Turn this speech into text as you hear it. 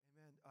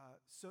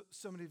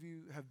So many of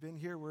you have been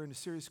here. We're in a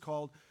series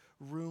called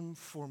Room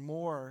for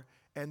More,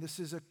 and this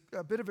is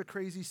a bit of a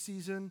crazy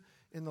season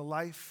in the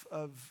life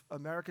of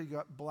America. You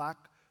got Black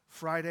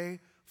Friday,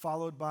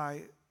 followed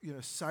by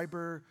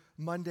Cyber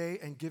Monday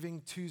and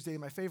Giving Tuesday.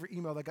 My favorite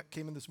email that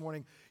came in this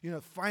morning,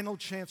 final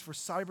chance for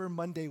Cyber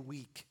Monday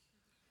week.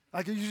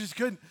 Like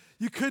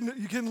you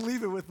couldn't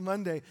leave it with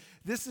Monday.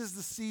 This is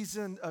the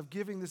season of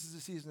giving. This is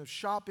the season of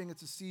shopping.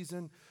 It's a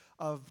season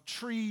of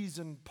trees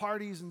and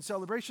parties and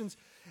celebrations.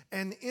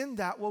 And in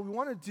that, what we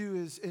want to do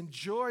is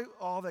enjoy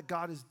all that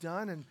God has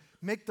done and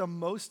make the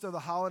most of the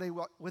holiday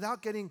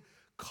without getting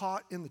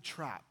caught in the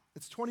trap.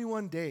 It's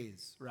 21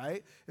 days,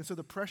 right? And so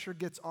the pressure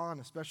gets on,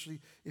 especially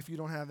if you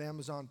don't have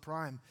Amazon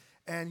Prime.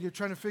 And you're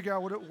trying to figure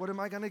out, what am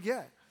I going to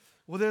get?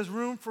 Well, there's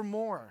room for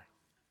more.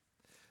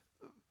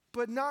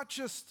 But not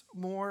just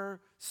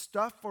more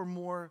stuff or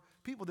more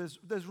people.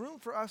 There's room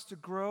for us to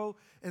grow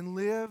and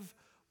live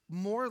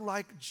more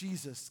like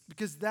Jesus,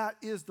 because that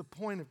is the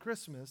point of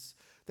Christmas,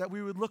 that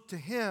we would look to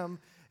him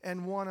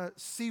and want to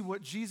see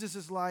what Jesus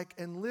is like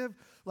and live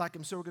like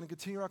him. So we're going to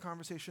continue our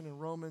conversation in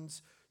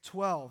Romans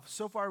 12.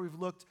 So far we've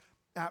looked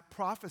at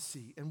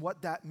prophecy and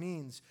what that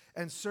means,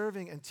 and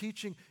serving and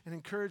teaching and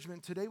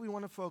encouragement. Today we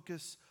want to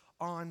focus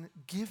on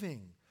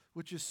giving,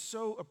 which is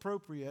so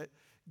appropriate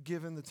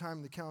given the time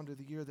of the calendar of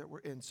the year that we're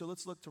in. So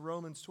let's look to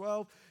Romans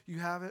 12. You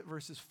have it,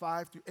 verses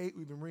 5 through 8.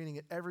 We've been reading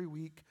it every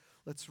week.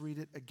 Let's read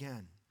it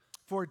again.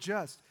 For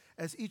just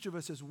as each of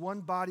us is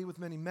one body with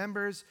many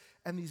members,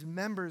 and these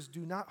members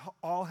do not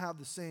all have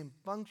the same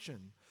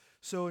function,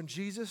 so in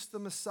Jesus the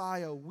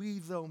Messiah, we,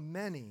 though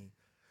many,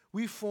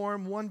 we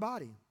form one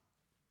body.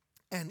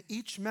 And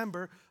each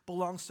member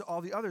belongs to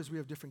all the others. We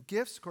have different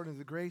gifts according to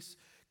the grace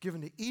given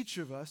to each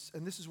of us,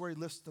 and this is where he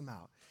lists them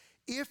out.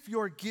 If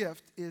your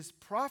gift is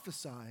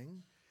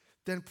prophesying,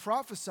 then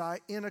prophesy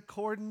in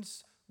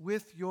accordance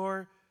with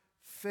your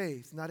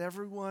faith. Not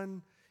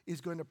everyone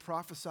is going to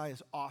prophesy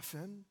as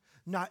often.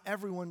 Not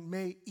everyone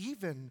may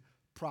even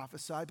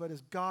prophesy, but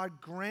as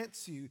God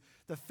grants you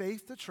the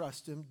faith to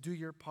trust him, do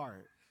your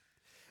part.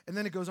 And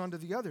then it goes on to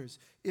the others.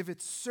 If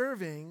it's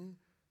serving,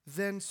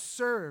 then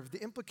serve.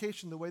 The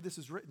implication, the way this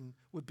is written,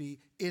 would be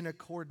in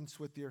accordance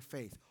with your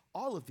faith.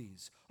 All of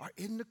these are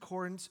in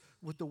accordance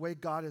with the way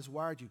God has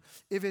wired you.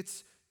 If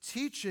it's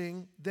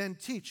teaching, then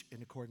teach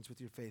in accordance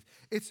with your faith.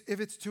 If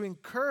it's to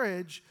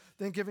encourage,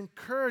 then give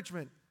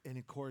encouragement in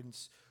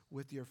accordance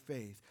with your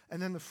faith.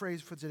 And then the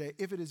phrase for today,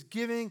 if it is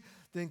giving,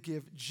 then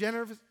give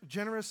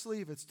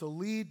generously. If it's to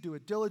lead, do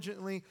it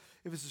diligently.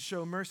 If it's to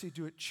show mercy,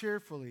 do it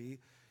cheerfully.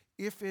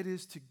 If it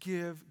is to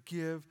give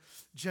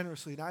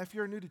generously. Now, if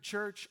you're new to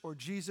church or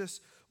Jesus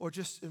or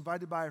just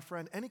invited by a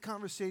friend, any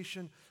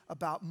conversation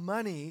about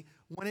money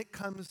when it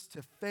comes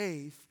to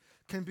faith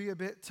can be a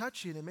bit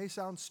touchy, and it may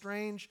sound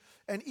strange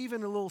and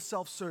even a little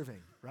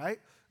self-serving, right?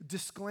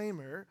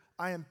 Disclaimer,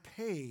 I am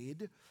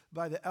paid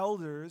by the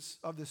elders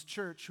of this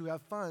church who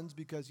have funds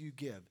because you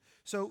give.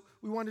 So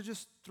we want to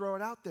just throw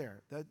it out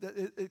there. That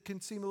it can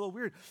seem a little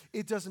weird.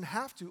 It doesn't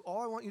have to.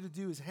 All I want you to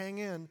do is hang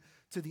in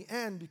to the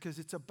end, because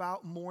it's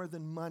about more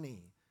than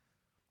money.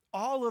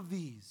 All of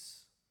these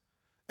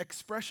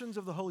expressions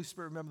of the Holy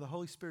Spirit, remember the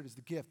Holy Spirit is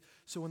the gift.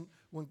 So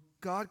when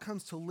God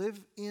comes to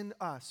live in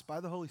us by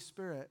the Holy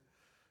Spirit,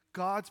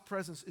 God's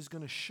presence is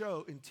going to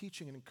show in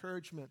teaching and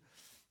encouragement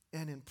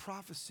and in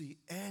prophecy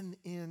and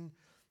in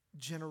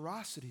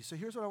generosity. So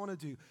here's what I want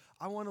to do.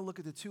 I want to look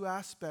at the two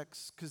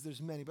aspects, because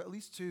there's many, but at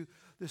least two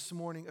this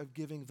morning, of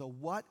giving: the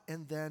what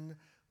and then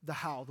the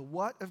how. The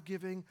what of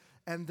giving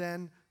and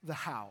then the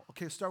how.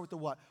 Okay, let's start with the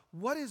what.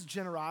 What is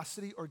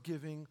generosity or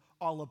giving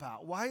all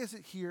about? Why is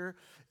it here,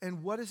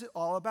 and what is it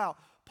all about?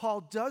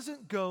 Paul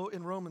doesn't go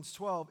in Romans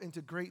 12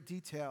 into great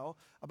detail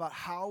about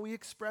how we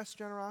express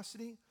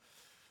generosity,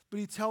 but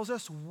he tells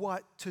us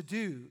what to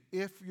do.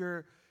 If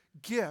your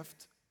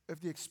gift,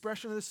 if the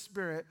expression of the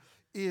Spirit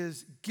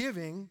is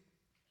giving,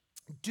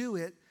 do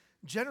it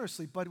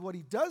generously. But what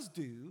he does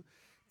do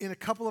in a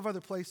couple of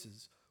other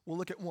places, we'll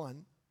look at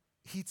one.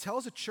 He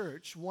tells a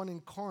church, one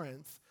in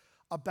Corinth,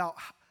 about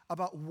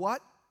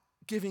what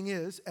giving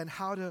is and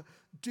how to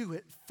do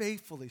it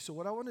faithfully. So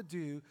what I want to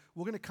do,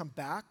 we're going to come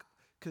back,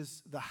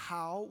 because the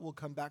how will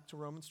come back to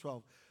Romans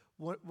 12.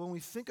 When we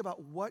think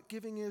about what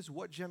giving is,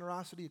 what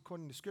generosity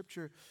according to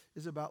Scripture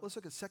is about, let's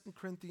look at 2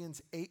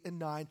 Corinthians 8 and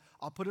 9.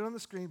 I'll put it on the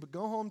screen, but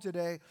go home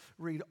today,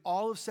 read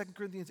all of 2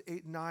 Corinthians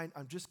 8 and 9.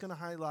 I'm just going to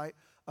highlight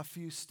a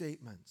few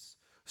statements,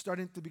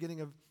 starting at the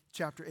beginning of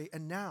chapter 8.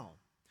 And now,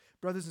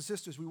 brothers and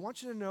sisters, we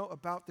want you to know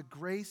about the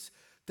grace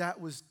that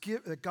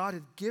God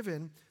had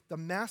given the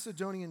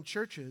Macedonian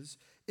churches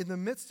in the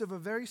midst of a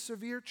very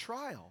severe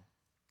trial.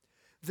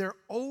 Their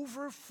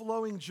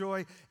overflowing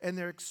joy and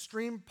their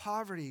extreme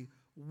poverty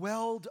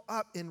welled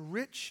up in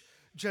rich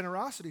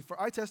generosity.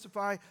 For I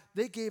testify,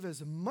 they gave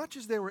as much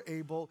as they were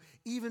able,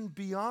 even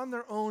beyond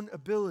their own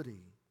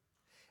ability.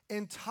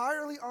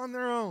 Entirely on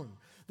their own,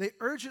 they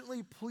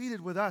urgently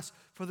pleaded with us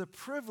for the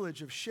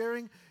privilege of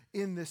sharing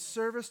in this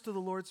service to the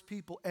Lord's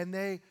people, and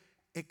they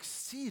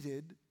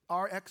exceeded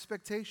our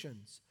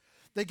expectations.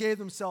 They gave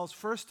themselves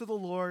first to the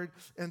Lord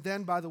and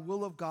then by the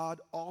will of God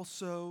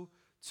also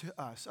to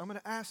us. I'm going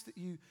to ask that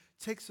you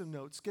take some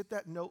notes. Get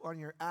that note on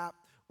your app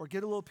or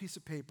get a little piece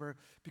of paper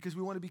because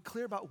we want to be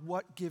clear about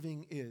what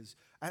giving is.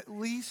 At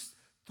least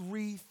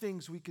 3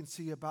 things we can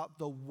see about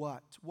the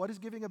what. What is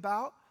giving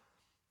about?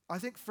 I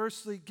think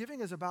firstly,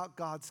 giving is about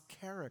God's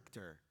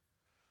character.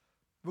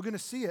 We're going to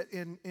see it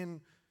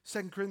in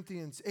 2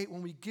 Corinthians 8.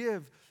 When we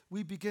give,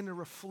 we begin to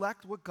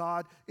reflect what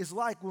God is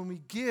like. When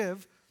we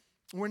give,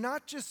 we're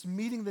not just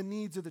meeting the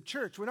needs of the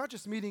church. We're not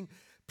just meeting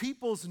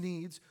people's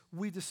needs.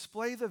 We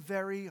display the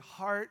very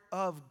heart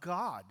of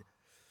God.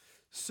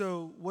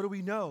 So what do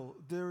we know?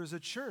 There is a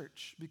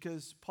church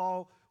because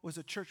Paul was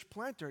a church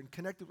planter and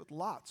connected with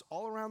lots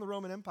all around the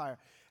Roman Empire.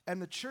 And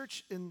the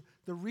church in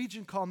the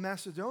region called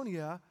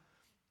Macedonia,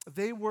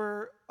 they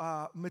were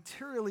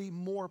materially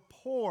more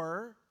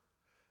poor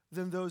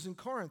than those in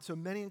Corinth. So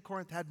many in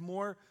Corinth had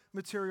more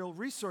material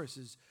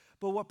resources.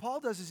 But what Paul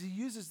does is he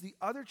uses the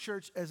other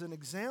church as an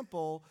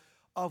example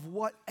of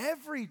what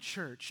every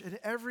church and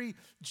every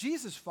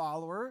Jesus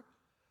follower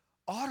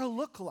ought to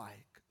look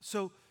like.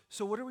 So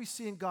what do we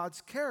see in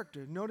God's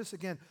character? Notice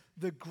again,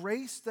 the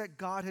grace that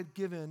God had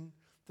given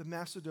the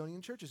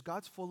Macedonian churches.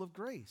 God's full of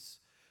grace.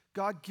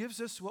 God gives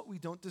us what we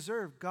don't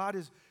deserve. God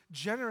is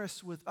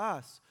generous with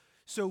us.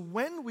 So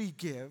when we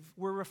give,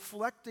 we're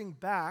reflecting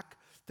back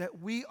that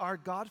we are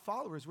God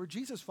followers. We're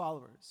Jesus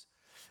followers.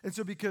 And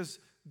so because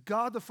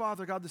God the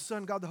Father, God the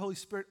Son, God the Holy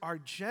Spirit are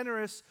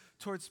generous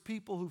towards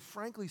people who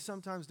frankly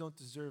sometimes don't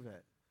deserve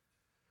it.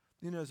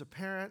 You know, as a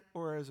parent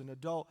or as an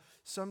adult,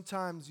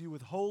 sometimes you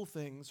withhold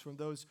things from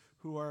those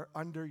who are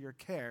under your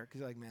care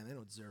because you're like, man, they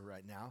don't deserve it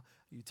right now.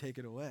 You take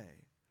it away.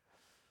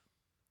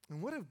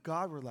 And what if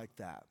God were like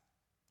that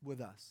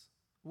with us?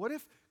 What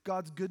if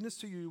God's goodness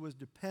to you was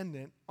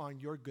dependent on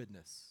your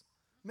goodness?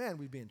 Man,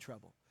 we'd be in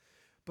trouble.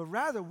 But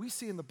rather, we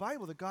see in the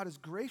Bible that God is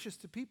gracious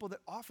to people that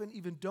often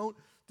even don't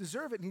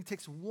deserve it. And he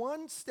takes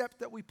one step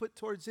that we put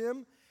towards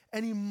him,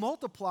 and he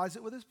multiplies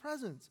it with his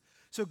presence.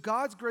 So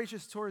God's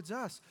gracious towards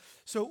us.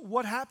 So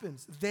what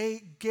happens?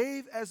 They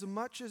gave as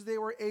much as they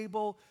were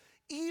able,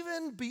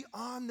 even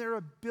beyond their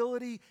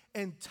ability,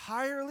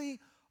 entirely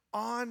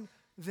on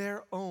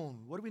their own.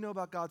 What do we know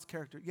about God's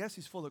character? Yes,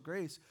 he's full of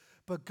grace,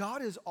 but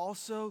God is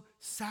also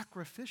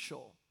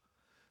sacrificial.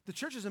 The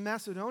churches in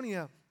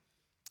Macedonia,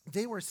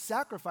 they were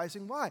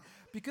sacrificing. Why?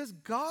 Because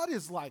God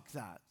is like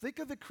that. Think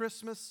of the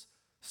Christmas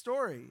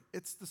story.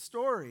 It's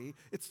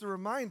the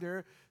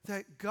reminder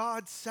that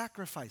God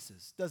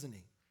sacrifices, doesn't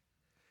he?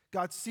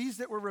 God sees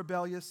that we're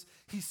rebellious.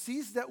 He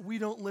sees that we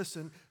don't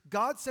listen.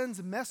 God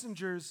sends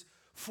messengers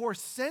for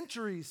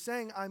centuries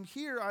saying, I'm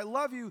here, I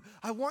love you,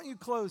 I want you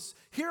close.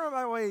 Here are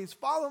my ways,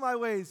 follow my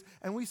ways.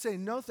 And we say,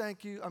 no,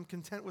 thank you, I'm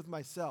content with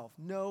myself.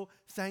 No,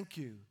 thank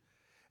you.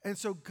 And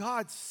so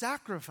God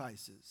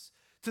sacrifices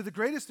to the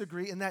greatest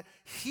degree in that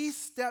he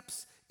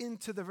steps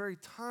into the very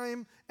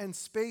time and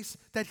space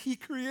that he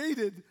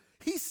created.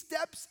 He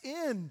steps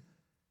in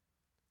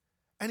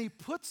and he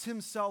puts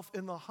himself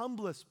in the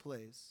humblest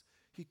place.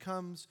 He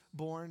comes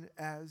born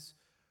as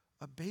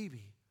a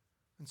baby.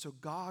 And so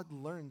God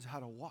learns how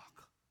to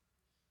walk.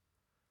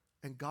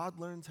 And God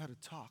learns how to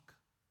talk.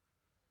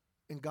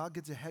 And God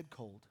gets a head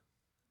cold.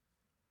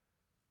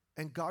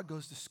 And God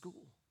goes to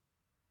school.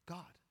 God.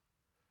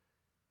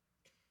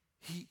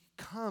 He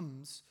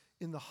comes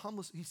in the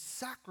humblest, he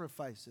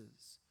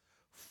sacrifices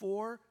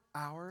for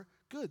our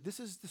good. This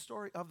is the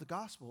story of the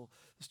gospel.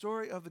 The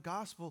story of the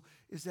gospel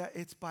is that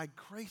it's by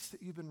grace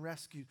that you've been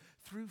rescued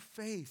through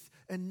faith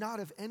and not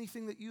of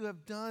anything that you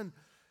have done,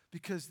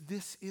 because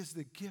this is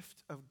the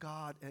gift of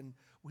God. And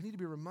we need to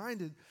be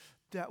reminded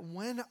that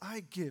when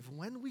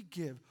we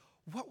give,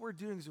 what we're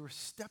doing is we're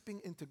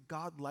stepping into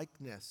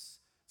God-likeness.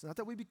 It's not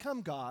that we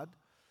become God,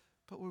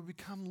 but we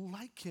become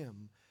like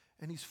him.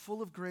 And he's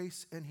full of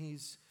grace and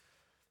he's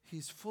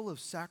full of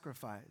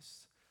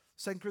sacrifice.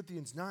 2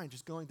 Corinthians 9,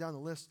 just going down the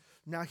list.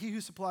 Now he who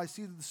supplies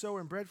seed to the sower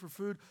and bread for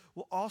food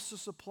will also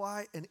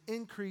supply and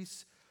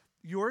increase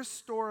your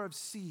store of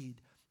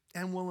seed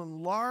and will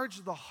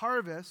enlarge the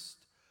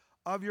harvest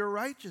of your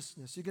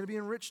righteousness. You're going to be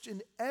enriched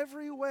in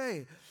every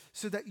way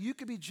so that you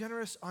can be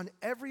generous on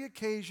every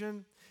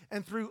occasion.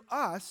 And through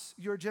us,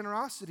 your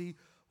generosity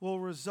will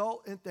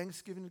result in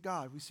thanksgiving to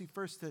God. We see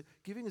first that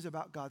giving is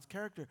about God's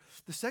character.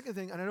 The second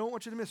thing, and I don't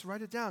want you to miss,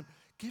 write it down,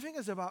 giving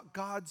is about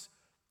God's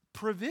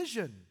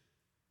provision.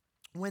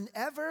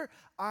 Whenever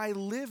I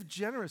live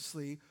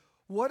generously,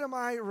 what am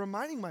I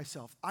reminding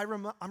myself?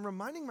 I'm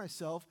reminding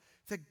myself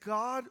that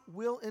God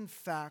will in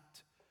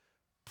fact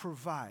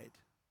provide.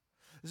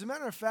 As a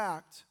matter of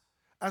fact,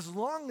 as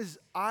long as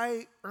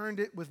I earned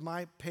it with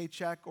my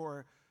paycheck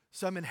or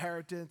some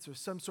inheritance or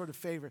some sort of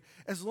favor,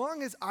 as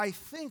long as I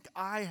think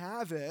I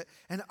have it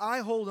and I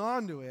hold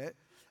on to it,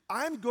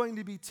 I'm going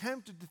to be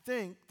tempted to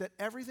think that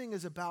everything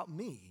is about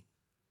me.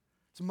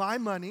 It's my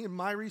money and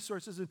my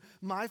resources and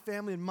my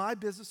family and my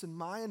business and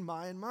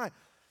my.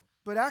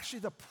 But actually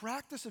the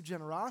practice of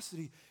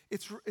generosity,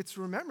 it's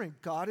remembering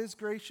God is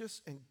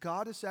gracious and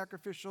God is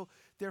sacrificial,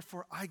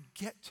 therefore I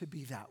get to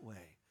be that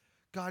way.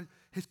 God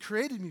has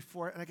created me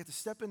for it, and I get to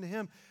step into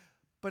him.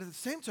 But at the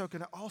same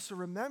token, I also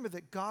remember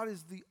that God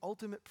is the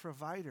ultimate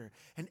provider.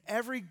 And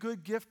every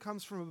good gift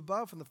comes from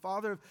above, from the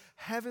Father of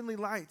heavenly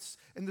lights.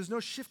 And there's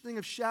no shifting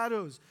of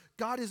shadows.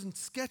 God isn't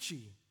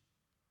sketchy.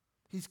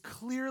 He's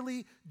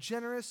clearly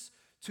generous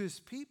to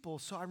his people.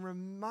 So I'm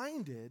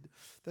reminded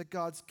that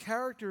God's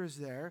character is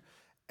there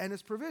and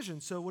his provision.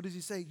 So what does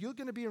he say? You're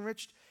going to be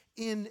enriched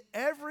in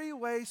every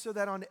way so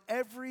that on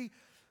every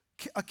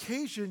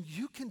occasion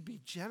you can be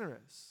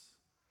generous.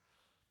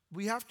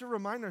 We have to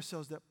remind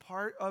ourselves that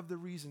part of the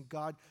reason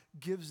God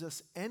gives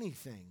us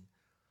anything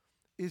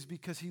is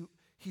because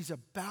he's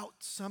about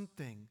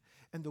something.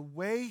 And the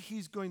way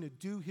he's going to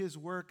do his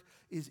work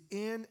is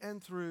in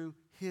and through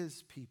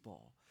his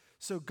people.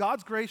 So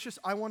God's gracious,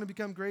 I want to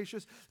become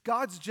gracious.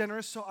 God's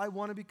generous, so I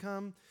want to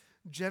become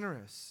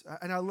generous.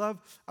 And I love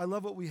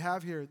what we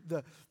have here,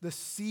 the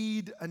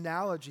seed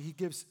analogy. He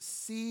gives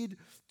seed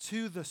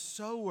to the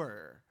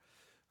sower.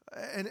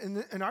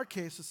 And in our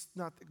case, it's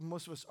not,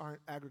 most of us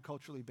aren't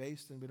agriculturally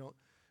based and we don't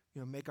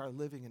make our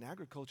living in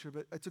agriculture,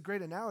 but it's a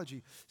great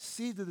analogy.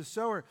 Seed to the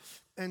sower.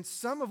 And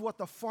some of what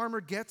the farmer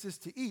gets is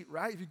to eat,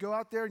 right? If you go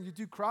out there and you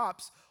do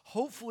crops,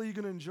 hopefully you're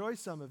going to enjoy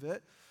some of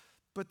it,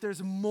 but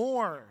there's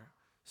more.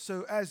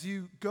 So as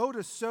you go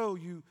to sow,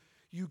 you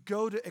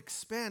go to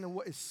expand, and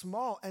what is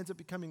small ends up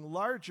becoming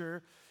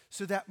larger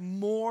so that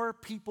more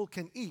people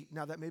can eat.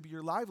 Now that may be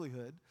your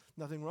livelihood,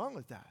 nothing wrong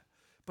with that.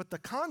 But the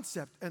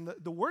concept and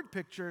the word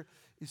picture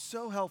is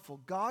so helpful.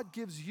 God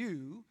gives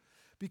you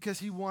because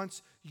he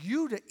wants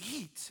you to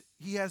eat.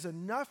 He has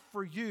enough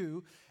for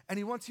you, and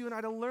he wants you and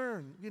I to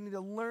learn. We need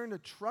to learn to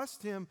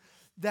trust him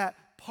that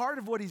part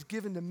of what he's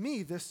given to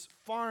me, this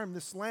farm,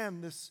 this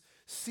land, this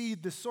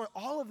seed, this soil,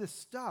 all of this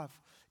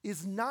stuff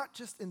is not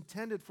just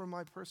intended for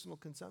my personal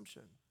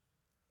consumption.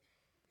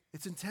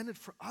 It's intended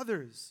for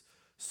others.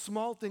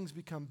 Small things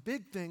become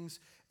big things,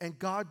 and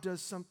God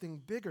does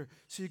something bigger.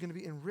 So you're going to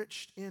be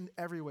enriched in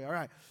every way. All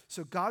right,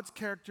 so God's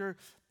character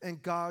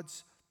and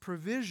God's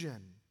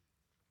provision.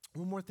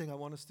 One more thing I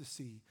want us to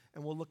see,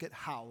 and we'll look at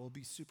how. We'll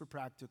be super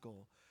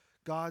practical.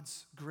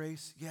 God's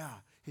grace,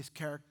 his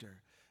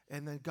character.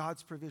 And then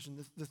God's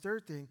provision. The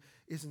third thing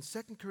is in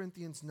 2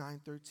 Corinthians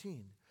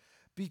 9:13.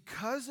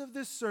 Because of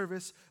this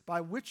service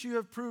by which you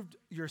have proved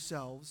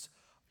yourselves,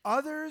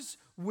 others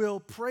will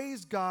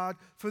praise God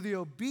for the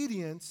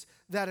obedience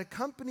that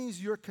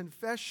accompanies your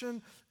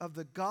confession of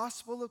the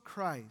gospel of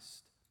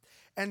Christ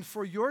and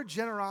for your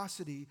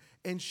generosity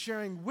in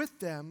sharing with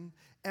them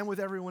and with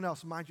everyone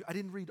else. Mind you, I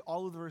didn't read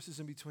all of the verses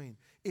in between.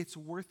 It's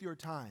worth your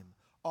time,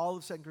 all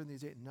of 2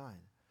 Corinthians 8 and 9.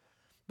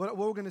 But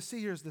what we're going to see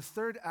here is the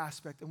third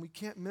aspect, and we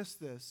can't miss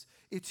this.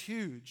 It's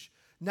huge.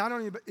 Not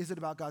only is it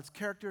about God's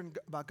character and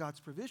about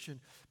God's provision,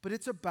 but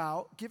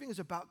giving is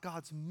about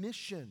God's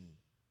mission.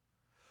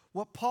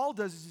 What Paul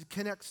does is he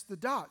connects the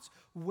dots.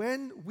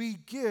 When we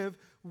give,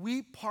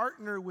 we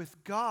partner with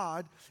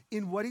God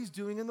in what he's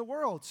doing in the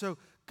world. So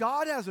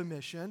God has a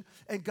mission,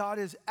 and God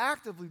is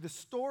actively the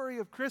story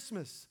of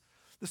Christmas,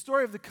 the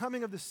story of the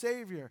coming of the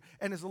Savior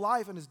and his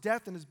life and his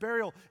death and his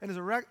burial and his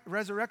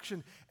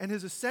resurrection and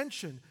his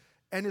ascension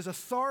and his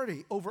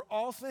authority over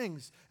all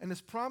things and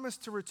his promise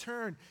to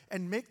return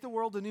and make the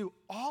world anew.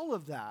 All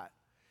of that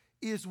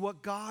is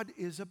what God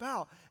is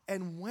about.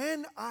 And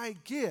when I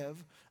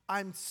give,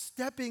 I'm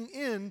stepping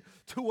in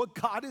to what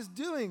God is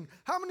doing.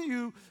 How many of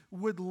you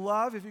would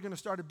love, if you're going to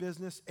start a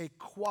business, a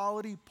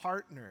quality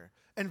partner,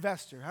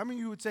 investor? How many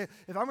of you would say,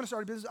 if I'm going to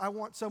start a business, I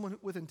want someone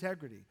with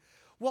integrity?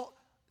 Well,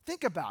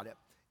 think about it.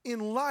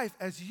 In life,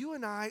 as you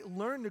and I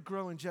learn to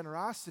grow in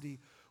generosity,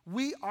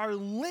 we are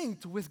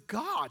linked with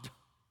God.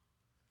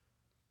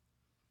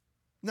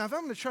 Now, if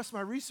I'm going to trust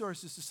my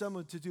resources to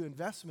someone to do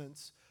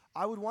investments,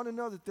 I would want to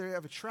know that they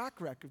have a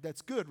track record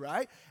that's good,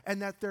 right?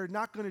 And that they're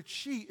not going to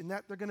cheat and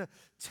that they're going to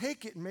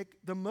take it and make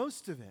the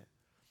most of it.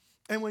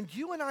 And when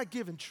you and I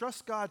give and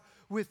trust God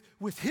with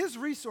his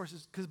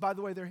resources, because by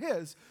the way, they're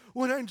his,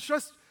 when I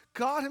trust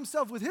God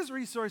himself with his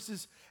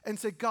resources and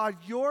say, God,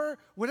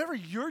 whatever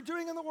you're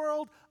doing in the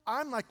world,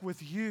 I'm like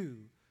with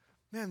you.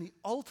 Man, the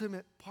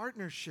ultimate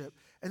partnership.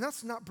 And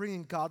that's not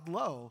bringing God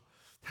low.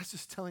 That's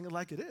just telling it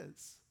like it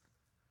is.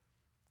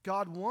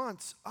 God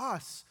wants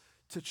us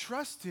to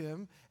trust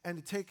him and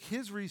to take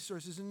his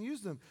resources and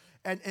use them.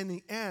 And in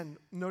the end,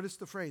 notice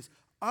the phrase,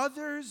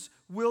 others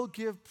will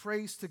give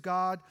praise to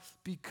God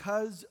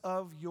because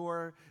of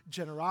your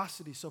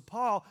generosity. So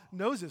Paul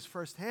knows this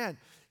firsthand.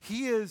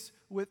 He is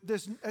with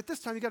this, at this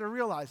time, you got to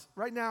realize,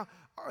 right now,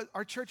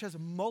 our church has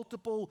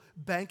multiple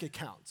bank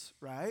accounts,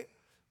 right?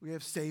 We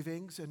have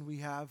savings and we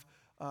have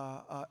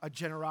a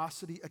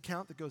generosity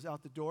account that goes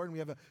out the door, and we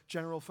have a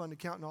general fund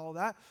account and all of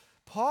that.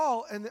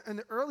 Paul and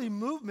the early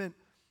movement,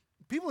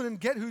 people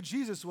didn't get who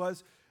Jesus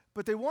was,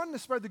 but they wanted to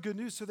spread the good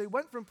news, so they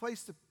went from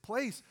place to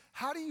place.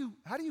 How do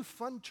you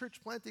fund church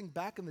planting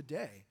back in the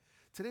day?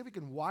 Today we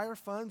can wire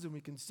funds and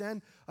we can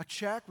send a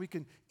check. We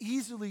can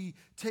easily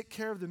take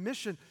care of the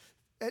mission.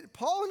 And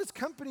Paul and his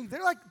company,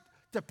 they're like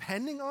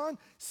depending on,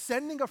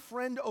 sending a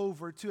friend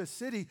over to a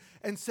city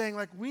and saying,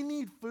 like, we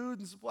need food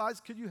and supplies.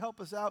 Could you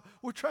help us out?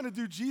 We're trying to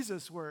do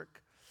Jesus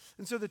work.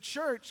 And so the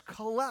church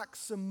collects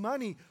some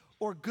money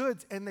or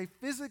goods, and they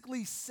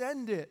physically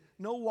send it,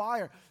 no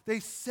wire.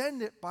 They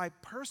send it by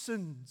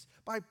persons,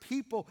 by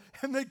people,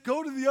 and they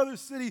go to the other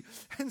city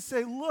and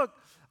say, look,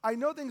 I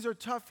know things are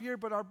tough here,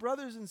 but our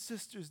brothers and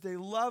sisters, they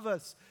love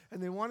us,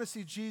 and they want to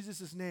see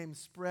Jesus' name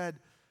spread.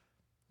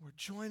 We're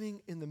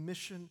joining in the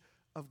mission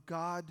of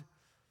God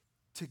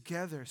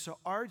together. So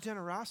our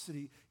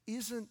generosity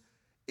it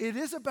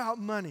is about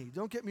money,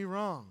 don't get me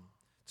wrong.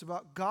 It's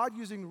about God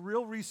using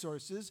real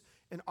resources,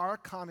 and our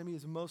economy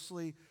is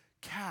mostly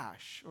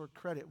cash or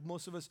credit.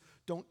 Most of us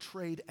don't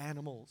trade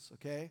animals,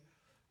 okay?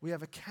 We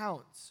have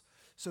accounts.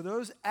 So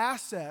those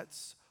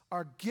assets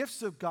are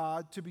gifts of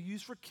God to be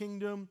used for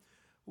kingdom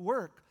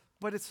work.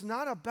 But it's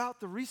not about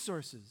the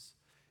resources.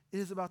 It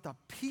is about the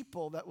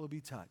people that will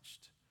be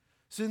touched.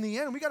 So in the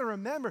end, we got to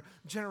remember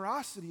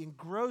generosity and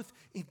growth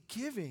in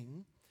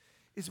giving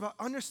is about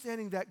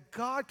understanding that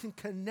God can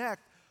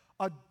connect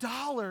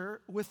 $1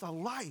 with a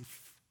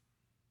life.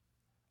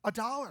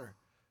 $1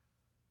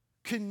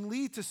 can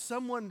lead to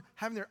someone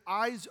having their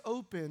eyes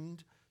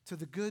opened to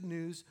the good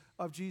news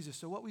of Jesus.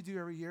 So what we do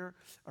every year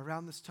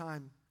around this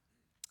time,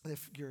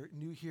 if you're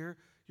new here,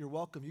 you're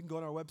welcome. You can go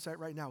on our website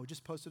right now. We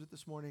just posted it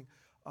this morning,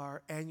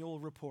 our annual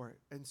report.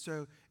 And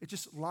so it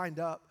just lined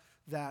up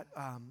that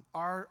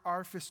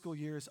our fiscal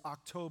year is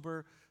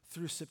October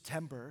through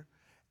September.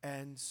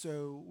 And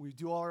so we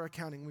do all our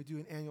accounting. We do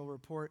an annual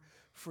report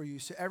for you.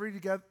 So every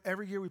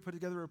year we put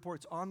together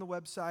reports on the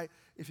website.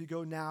 If you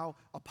go now,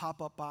 a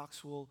pop-up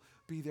box will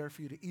be there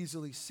for you to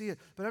easily see it.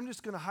 But I'm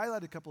just going to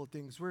highlight a couple of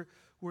things.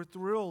 We're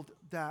thrilled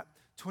that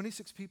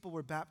 26 people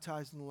were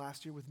baptized in the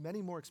last year, with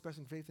many more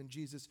expressing faith in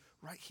Jesus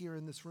right here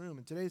in this room.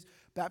 And today's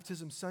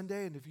Baptism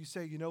Sunday, and if you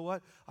say, you know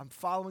what, I'm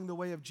following the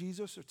way of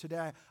Jesus, or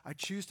today I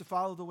choose to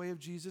follow the way of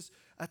Jesus,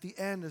 at the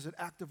end, as an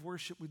act of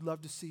worship, we'd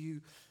love to see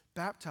you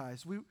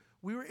baptized.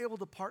 We were able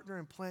to partner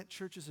and plant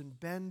churches in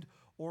Bend,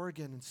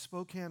 Oregon, and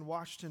Spokane,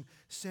 Washington,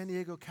 San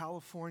Diego,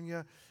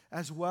 California,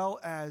 as well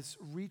as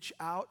reach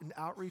out and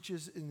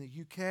outreaches in the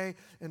UK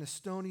and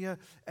Estonia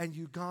and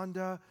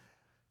Uganda.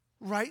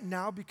 Right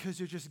now, because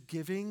you're just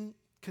giving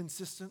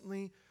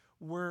consistently,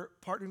 we're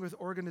partnering with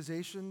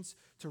organizations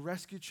to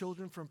rescue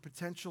children from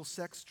potential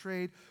sex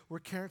trade. We're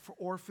caring for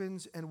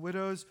orphans and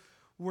widows.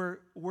 We're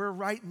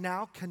right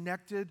now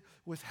connected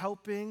with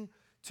helping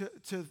to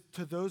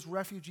those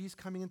refugees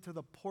coming into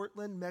the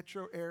Portland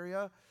metro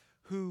area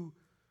who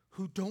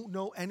don't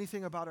know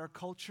anything about our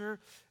culture.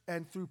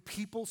 And through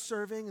people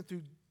serving and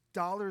through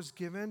dollars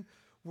given,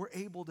 we're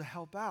able to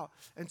help out.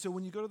 And so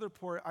when you go to the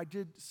report, I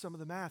did some of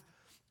the math.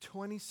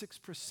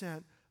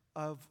 26%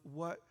 of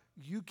what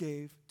you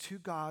gave to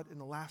God in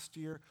the last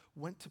year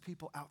went to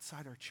people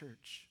outside our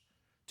church.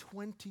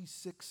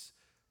 26%.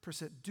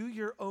 Do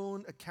your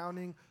own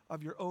accounting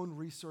of your own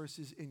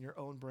resources in your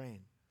own brain.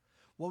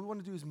 What we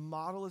want to do is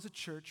model as a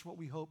church what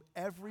we hope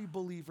every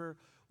believer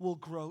will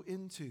grow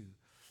into,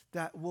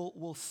 that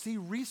we'll see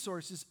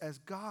resources as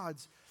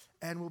God's,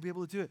 and we'll be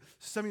able to do it.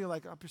 Some of you are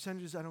like,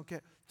 percentages I don't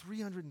get.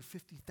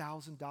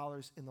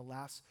 $350,000 in the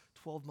last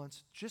 12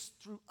 months, just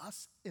through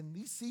us in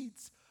these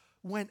seats,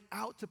 went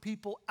out to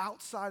people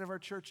outside of our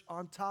church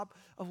on top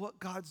of what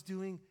God's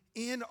doing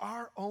in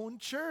our own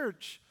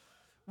church.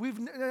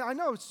 I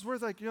know it's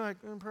worth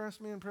impress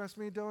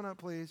me, donut,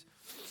 please.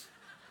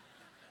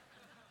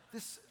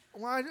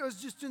 When I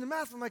was just doing the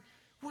math, I'm like,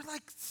 we're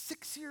like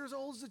 6 years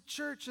old as a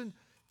church, and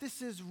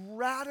this is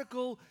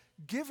radical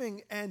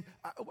giving. And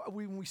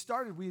when we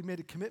started, we had made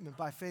a commitment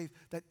by faith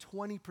that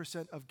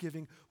 20% of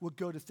giving would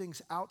go to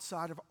things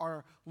outside of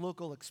our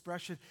local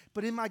expression.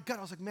 But in my gut,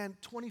 I was like, man,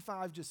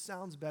 25 just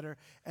sounds better.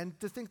 And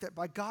to think that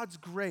by God's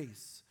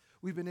grace,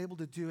 we've been able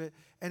to do it.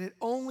 And it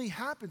only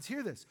happens,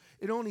 hear this,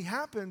 it only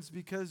happens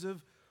because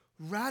of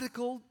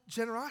radical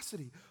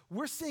generosity.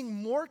 We're seeing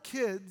more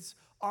kids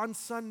on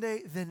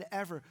Sunday than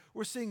ever.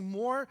 We're seeing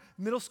more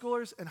middle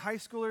schoolers and high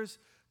schoolers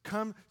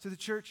come to the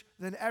church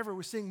than ever.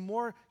 We're seeing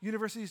more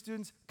university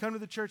students come to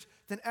the church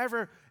than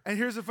ever. And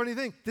here's the funny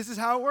thing. This is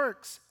how it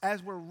works.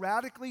 As we're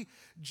radically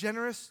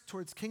generous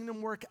towards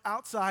kingdom work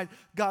outside,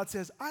 God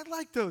says, I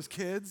like those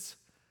kids.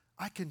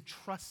 I can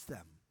trust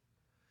them.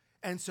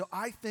 And so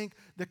I think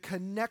the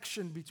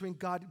connection between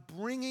God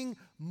bringing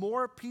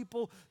more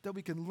people that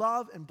we can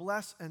love and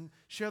bless and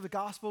share the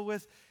gospel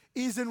with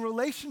is in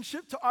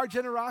relationship to our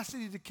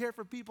generosity to care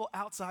for people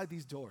outside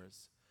these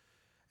doors.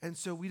 And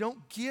so we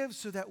don't give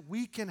so that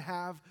we can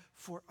have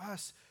for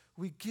us.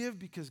 We give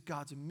because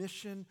God's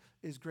mission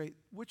is great,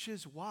 which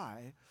is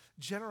why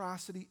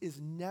generosity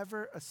is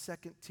never a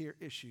second-tier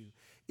issue.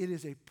 It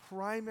is a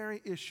primary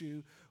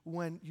issue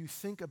when you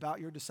think about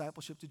your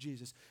discipleship to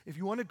Jesus. If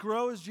you want to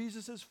grow as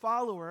Jesus'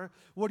 follower,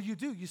 what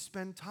do? You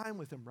spend time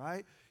with him,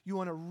 right? You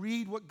want to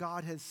read what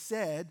God has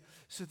said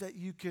so that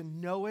you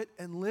can know it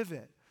and live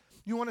it.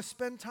 You want to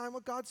spend time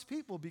with God's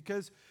people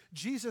because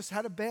Jesus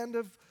had a band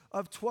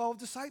of 12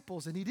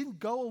 disciples, and he didn't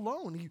go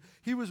alone.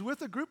 He was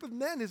with a group of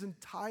men his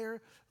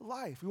entire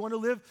life. We want to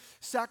live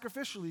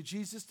sacrificially.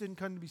 Jesus didn't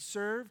come to be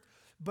served,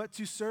 but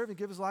to serve and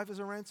give his life as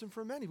a ransom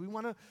for many. We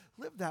want to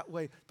live that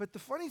way. But the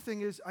funny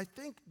thing is, I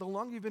think the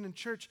longer you've been in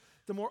church,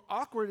 the more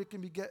awkward it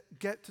can be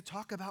get to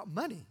talk about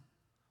money.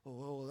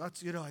 Oh,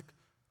 that's, like,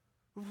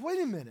 wait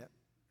a minute.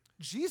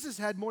 Jesus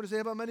had more to say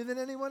about money than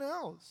anyone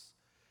else.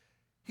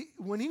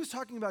 When he was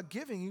talking about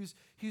giving,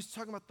 he was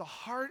talking about the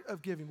heart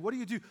of giving. What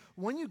do?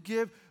 When you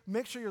give,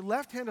 make sure your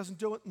left hand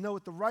doesn't know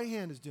what the right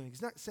hand is doing.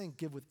 He's not saying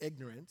give with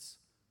ignorance.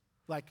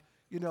 Like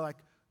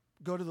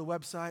go to the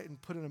website and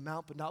put an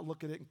amount, but not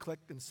look at it and click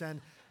and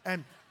send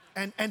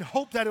and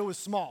hope that it was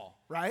small,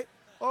 right?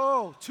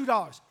 Oh,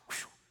 $2.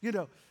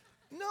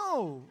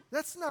 No,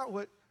 that's not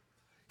what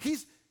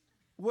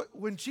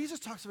when Jesus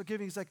talks about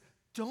giving, he's like,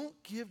 don't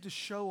give to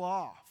show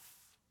off,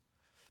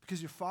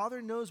 because your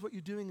Father knows what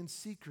you're doing in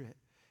secret,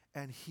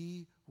 and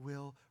he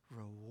will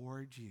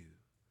reward you.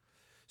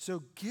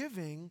 So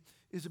giving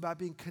is about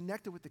being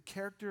connected with the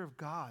character of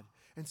God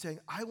and saying,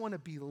 I want to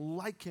be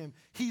like him.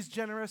 He's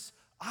generous.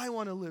 I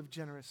want to live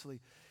generously.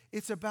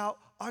 It's about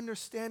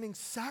understanding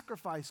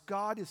sacrifice.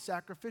 God is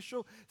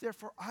sacrificial.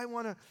 Therefore, I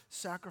want to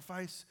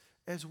sacrifice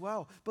as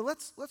well. But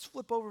let's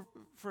flip over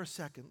for a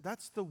second.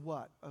 That's the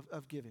what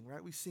of giving,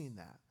 right? We've seen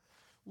that.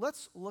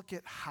 Let's look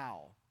at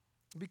how.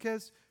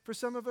 Because for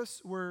some of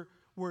us, we're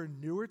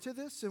newer to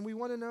this, and we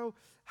want to know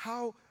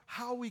how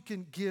we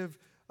can give.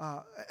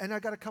 And I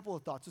got a couple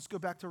of thoughts. Let's go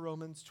back to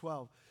Romans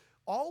 12.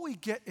 All we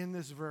get in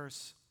this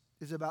verse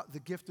is about the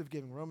gift of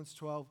giving. Romans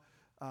 12,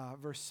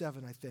 verse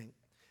 7, I think.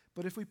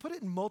 But if we put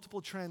it in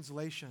multiple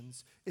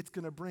translations, it's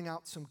going to bring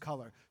out some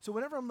color. So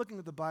whenever I'm looking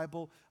at the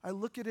Bible, I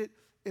look at it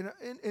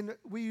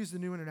we use the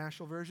New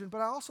International Version,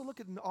 but I also look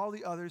at in all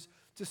the others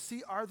to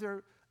see are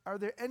there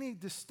any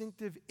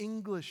distinctive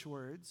English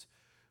words,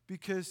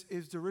 because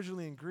it's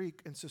originally in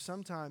Greek, and so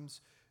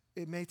sometimes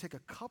it may take a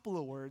couple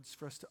of words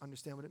for us to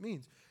understand what it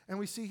means. And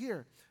we see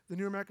here, the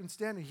New American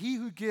Standard, he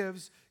who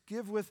gives,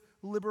 give with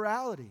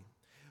liberality.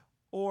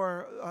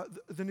 Or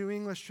the New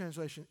English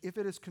translation, if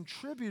it is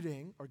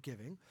contributing or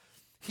giving,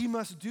 he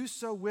must do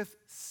so with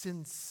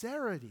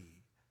sincerity.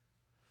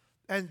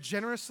 And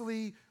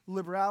generously,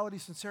 liberality,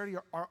 sincerity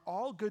are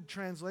all good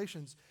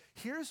translations.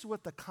 Here's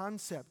what the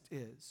concept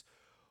is.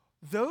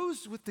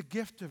 Those with the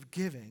gift of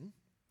giving,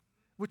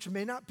 which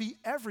may not be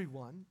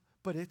everyone,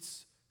 but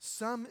it's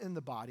some in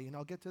the body, and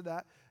I'll get to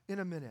that in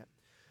a minute.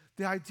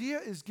 The idea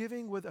is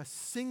giving with a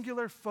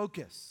singular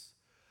focus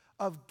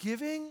of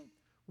giving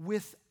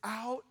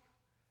without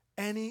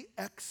any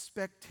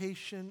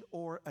expectation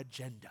or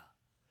agenda.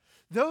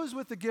 Those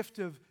with the gift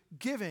of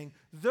giving,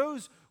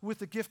 those with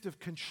the gift of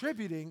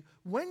contributing,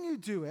 when you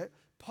do it,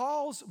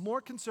 Paul's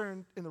more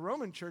concerned in the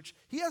Roman church.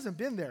 He hasn't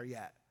been there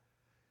yet.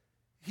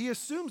 He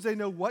assumes they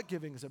know what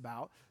giving is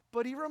about,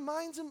 but he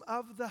reminds them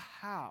of the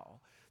how.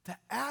 The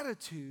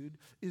attitude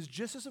is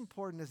just as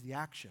important as the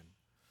action.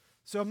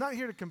 So I'm not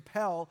here to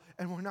compel,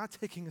 and we're not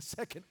taking a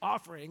second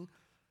offering.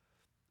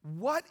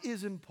 What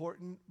is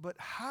important, but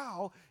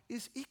how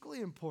is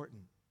equally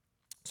important.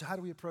 So how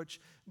do we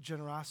approach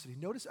generosity?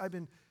 Notice I've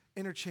been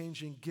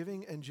interchanging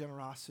giving and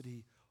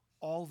generosity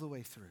all the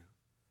way through,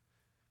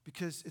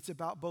 because it's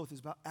about both.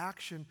 It's about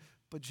action,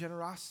 but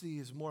generosity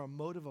is more a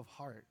motive of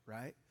heart,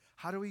 right?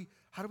 How do we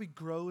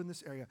grow in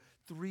this area?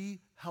 3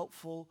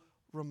 helpful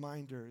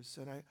reminders,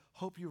 and I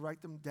hope you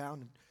write them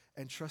down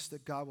and trust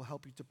that God will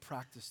help you to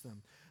practice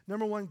them.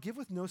 Number 1, give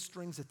with no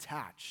strings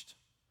attached.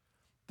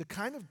 The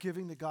kind of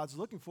giving that God's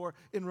looking for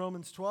in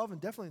Romans 12 and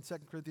definitely in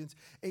 2 Corinthians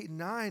 8 and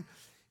 9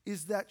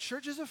 is that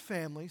church is a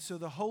family, so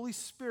the Holy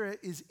Spirit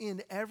is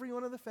in every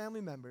one of the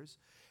family members.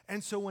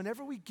 And so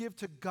whenever we give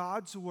to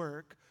God's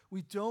work,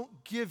 we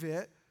don't give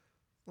it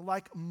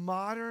like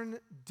modern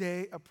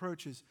day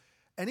approaches.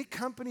 Any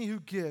company who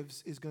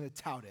gives is going to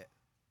tout it,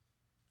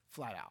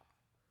 flat out.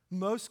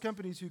 Most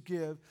companies who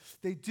give,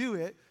 they do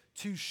it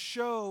to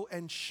show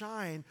and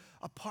shine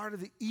a part of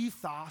the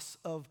ethos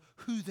of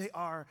who they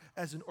are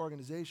as an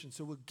organization.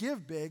 So we'll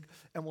give big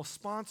and we'll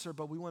sponsor,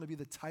 but we want to be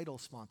the title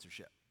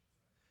sponsorship.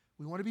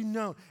 We want to be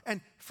known. And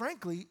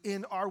frankly,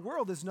 in our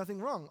world, there's nothing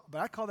wrong,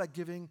 but I call that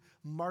giving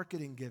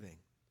marketing giving.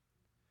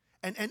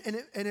 And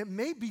it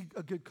may be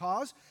a good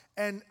cause,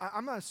 and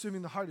I'm not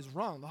assuming the heart is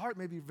wrong. The heart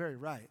may be very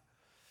right.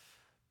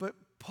 But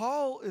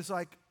Paul is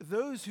like,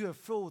 those who have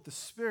filled with the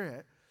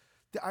Spirit,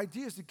 the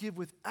idea is to give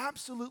with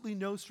absolutely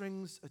no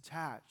strings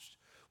attached.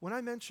 When I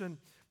mentioned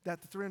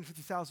that the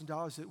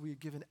 $350,000 that we had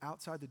given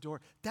outside the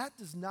door, that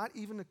does not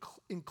even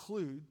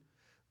include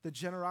the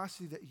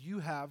generosity that you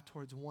have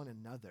towards one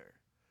another.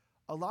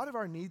 A lot of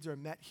our needs are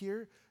met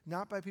here,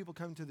 not by people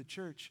coming to the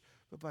church,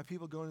 but by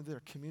people going to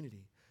their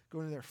community,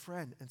 going to their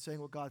friend and saying,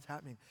 well, God's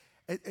happening.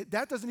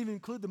 That doesn't even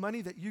include the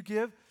money that you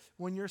give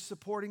when you're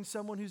supporting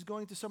someone who's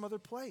going to some other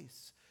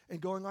place and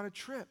going on a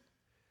trip.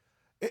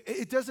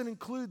 It doesn't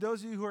include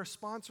those of you who are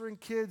sponsoring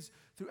kids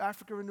through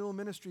Africa Renewal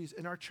Ministries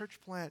in our church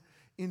plant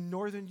in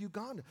northern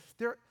Uganda.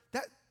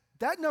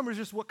 That number is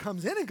just what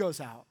comes in and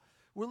goes out.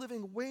 We're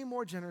living way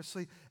more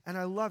generously, and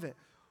I love it.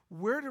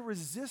 We're to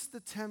resist the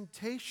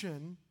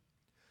temptation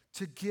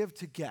to give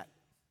to get.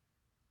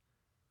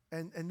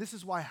 And this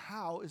is why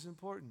how is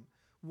important.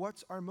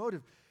 What's our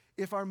motive?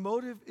 If our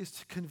motive is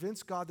to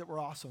convince God that we're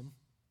awesome,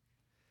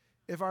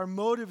 if our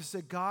motive is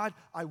that, God,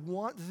 I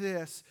want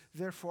this,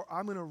 therefore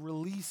I'm going to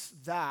release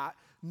that,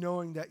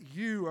 knowing that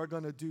you are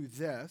going to do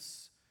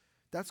this,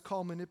 that's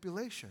called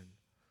manipulation.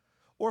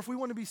 Or if we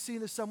want to be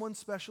seen as someone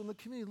special in the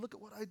community, look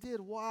at what I did.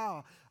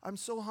 Wow, I'm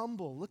so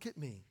humble. Look at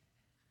me.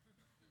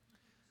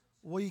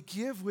 We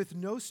give with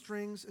no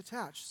strings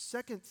attached.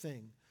 Second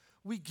thing,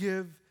 we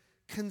give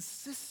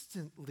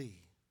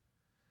consistently.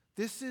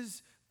 This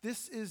is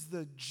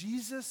the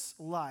Jesus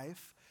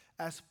life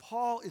as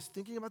Paul is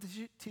thinking about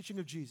the teaching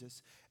of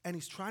Jesus, and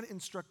he's trying to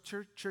instruct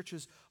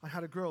churches on how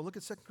to grow. Look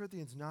at 2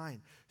 Corinthians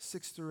 9,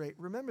 6-8.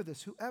 Remember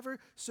this, whoever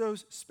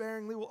sows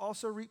sparingly will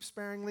also reap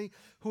sparingly.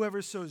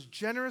 Whoever sows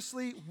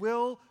generously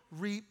will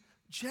reap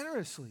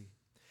generously.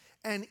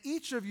 And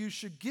each of you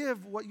should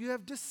give what you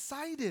have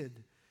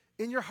decided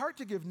in your heart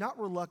to give, not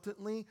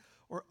reluctantly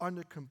or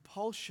under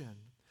compulsion.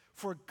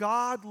 For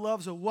God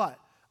loves a what?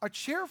 A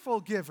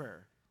cheerful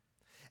giver.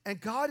 And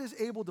God is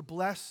able to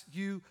bless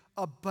you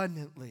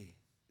abundantly.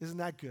 Isn't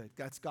that good?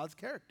 That's God's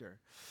character.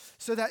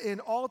 So that in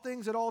all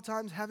things at all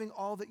times, having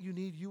all that you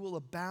need, you will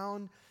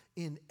abound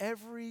in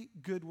every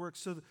good work.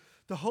 So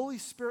the Holy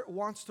Spirit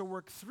wants to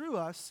work through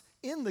us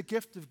in the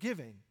gift of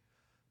giving.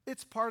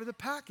 It's part of the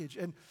package.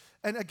 And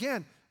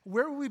again,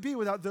 where would we be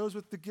without those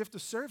with the gift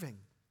of serving?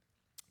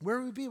 Where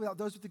would we be without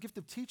those with the gift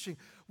of teaching?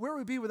 Where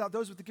would we be without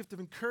those with the gift of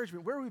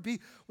encouragement? Where would we be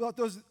without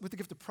those with the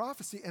gift of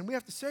prophecy? And we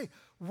have to say,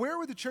 where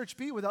would the church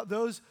be without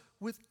those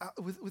with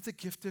the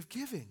gift of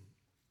giving?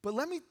 But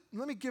let me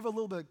give a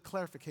little bit of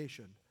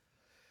clarification.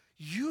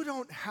 You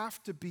don't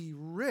have to be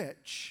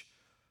rich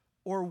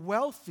or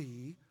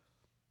wealthy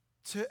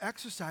to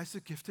exercise the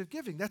gift of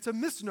giving. That's a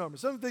misnomer.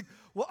 Some think,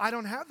 well, I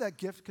don't have that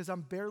gift because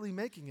I'm barely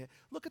making it.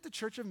 Look at the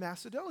church of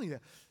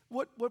Macedonia.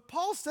 What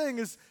Paul's saying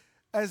is,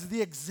 as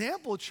the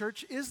example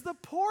church is the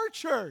poor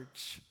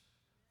church.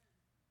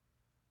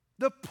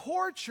 The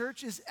poor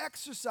church is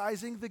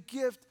exercising the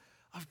gift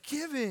of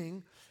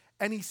giving,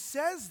 and he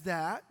says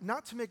that,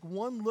 not to make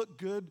one look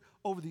good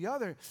over the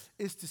other,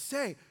 is to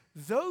say,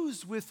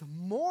 those with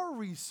more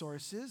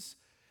resources,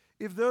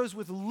 if those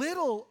with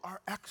little are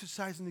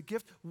exercising the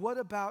gift, what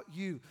about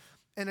you?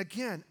 And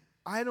again,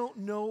 I don't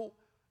know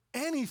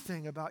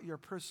anything about your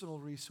personal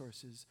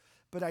resources,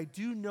 but I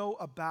do know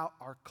about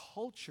our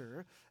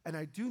culture, and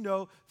I do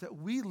know that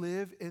we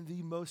live in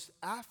the most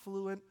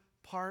affluent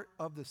part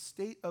of the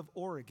state of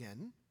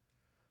Oregon.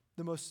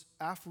 The most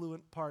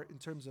affluent part in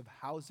terms of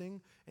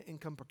housing and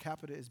income per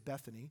capita is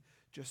Bethany,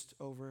 just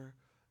over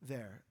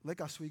there.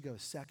 Lake Oswego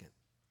is second.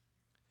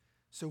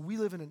 So we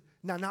live in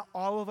now not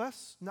all of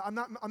us, no, I'm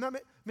not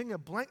making a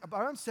blank, but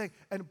I'm saying,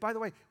 and by the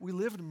way, we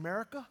live in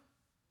America.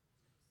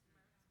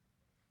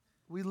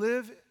 We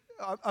live,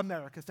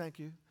 America, thank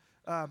you.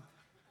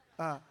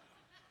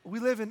 We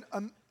live in,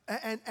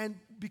 and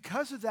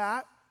because of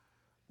that,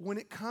 when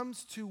it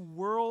comes to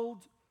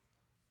world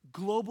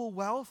global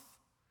wealth,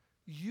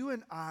 you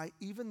and I,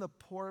 even the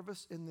poor of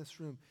us in this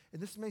room,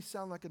 and this may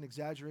sound like an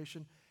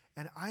exaggeration,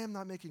 and I am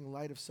not making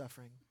light of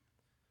suffering.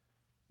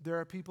 There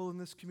are people in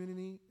this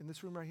community, in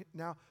this room right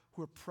now,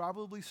 who are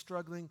probably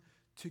struggling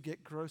to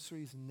get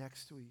groceries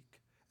next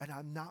week, and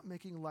I'm not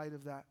making light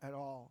of that at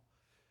all.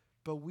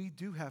 But we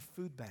do have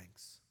food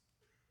banks.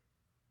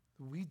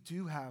 We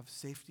do have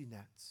safety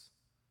nets.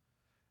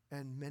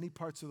 And many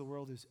parts of the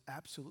world, there's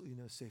absolutely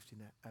no safety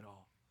net at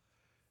all.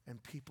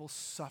 And people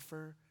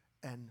suffer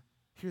and,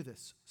 hear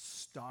this,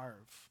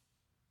 starve.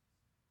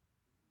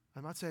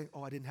 I'm not saying,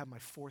 I didn't have my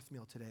fourth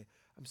meal today.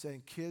 I'm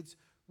saying kids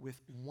with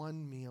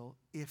one meal,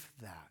 if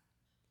that.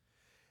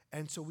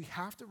 And so we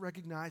have to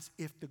recognize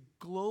if the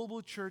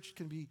global church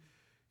can be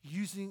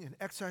using and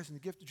exercising the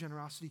gift of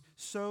generosity,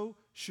 so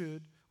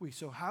should we.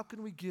 So how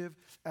can we give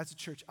as a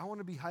church? I want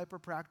to be hyper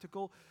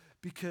practical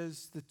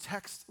because the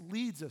text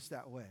leads us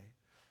that way.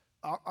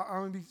 I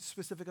want to be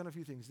specific on a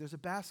few things. There's a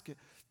basket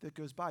that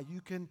goes by.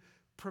 You can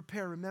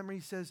prepare. Remember, he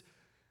says,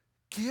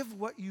 give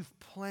what you've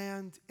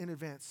planned in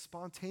advance.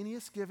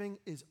 Spontaneous giving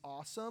is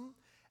awesome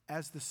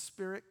as the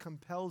Spirit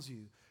compels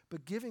you,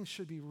 but giving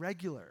should be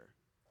regular.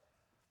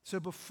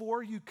 So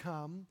before you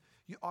come,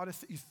 you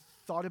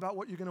thought about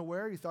what you're going to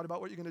wear, you thought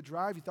about what you're going to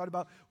drive, you thought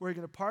about where you're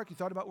going to park, you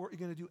thought about what you're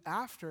going to do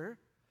after.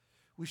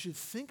 We should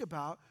think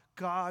about,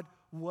 God,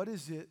 what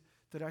is it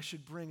that I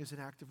should bring as an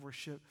act of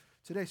worship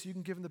today? So you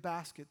can give in the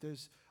basket.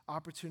 There's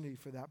opportunity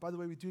for that. By the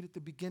way, we do it at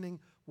the beginning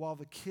while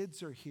the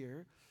kids are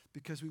here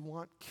because we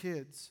want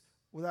kids,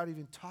 without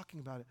even talking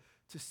about it,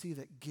 to see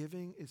that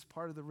giving is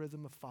part of the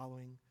rhythm of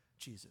following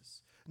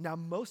Jesus. Now,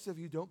 most of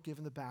you don't give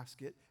in the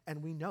basket,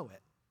 and we know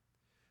it.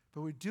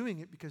 But we're doing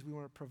it because we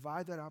want to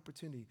provide that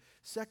opportunity.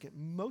 Second,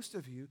 most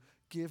of you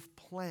give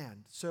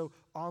planned. So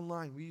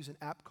online, we use an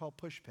app called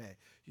PushPay.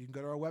 You can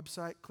go to our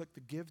website, click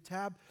the Give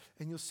tab,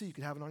 and you'll see you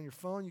can have it on your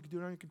phone, you can do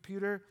it on your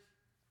computer.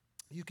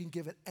 You can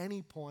give at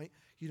any point.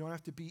 You don't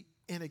have to be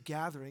in a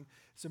gathering.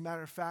 As a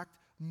matter of fact,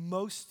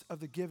 most of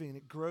the giving, and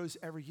it grows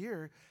every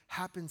year,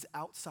 happens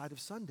outside of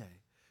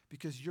Sunday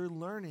because you're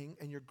learning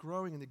and you're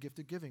growing in the gift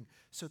of giving.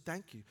 So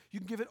thank you. You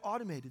can give it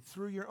automated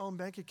through your own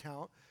bank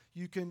account.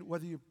 You can,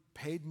 whether you're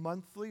paid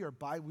monthly or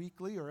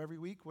bi-weekly or every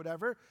week,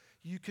 whatever,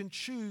 you can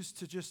choose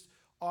to just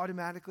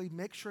automatically.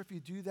 Make sure if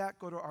you do that,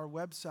 go to our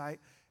website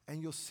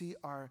and you'll see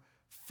our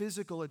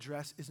physical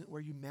address isn't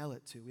where you mail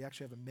it to. We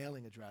actually have a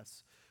mailing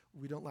address.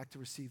 We don't like to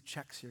receive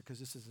checks here because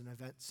this is an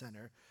event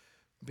center.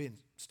 I'm being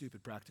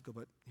stupid practical,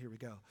 but here we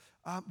go.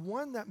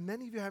 One that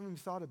many of you haven't even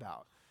thought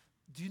about.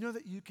 Do you know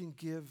that you can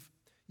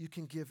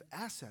give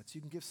assets,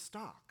 you can give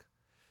stock?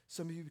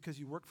 Some of you, because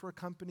you work for a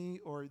company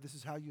or this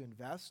is how you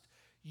invest,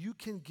 you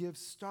can give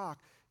stock.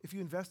 If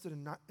you invested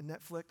in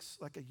Netflix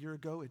like a year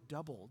ago, it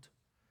doubled.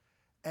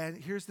 And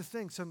here's the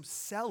thing, some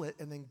sell it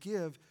and then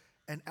give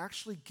and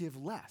actually give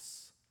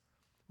less.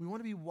 We want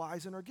to be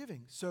wise in our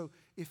giving. So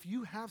if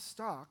you have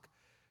stock,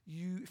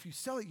 if you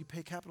sell it, you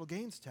pay capital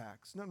gains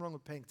tax. Nothing wrong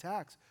with paying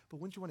tax, but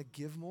wouldn't you want to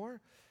give more?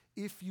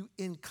 If you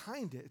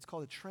in-kind it, it's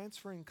called a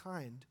transfer in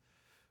kind.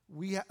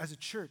 We as a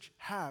church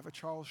have a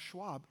Charles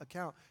Schwab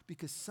account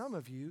because some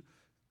of you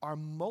are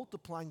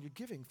multiplying your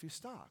giving through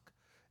stock.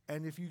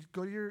 And if you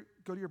go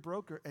to your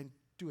broker and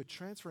do a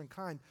transfer in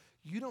kind,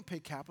 you don't pay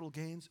capital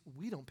gains,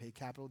 we don't pay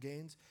capital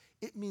gains.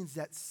 It means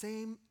that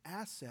same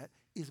asset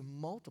is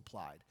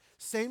multiplied.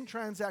 Same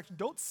transaction.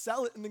 Don't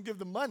sell it and then give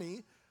the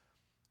money.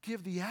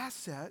 Give the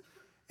asset,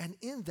 and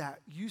in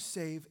that you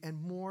save,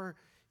 and more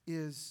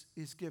is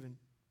given.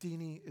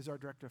 Deanie is our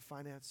director of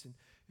finance, and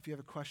if you have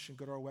a question,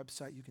 go to our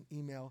website. You can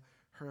email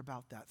her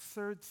about that.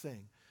 Third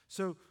thing.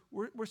 So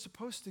we're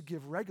supposed to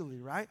give regularly,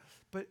 right?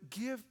 But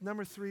give,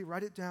 number 3,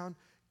 write it down,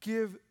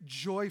 give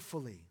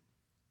joyfully.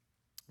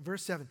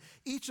 Verse 7,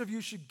 each of you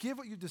should give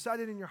what you've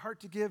decided in your heart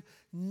to give,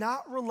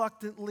 not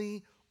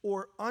reluctantly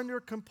or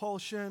under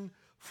compulsion,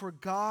 for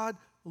God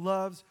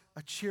loves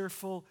a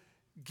cheerful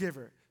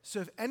giver. So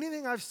if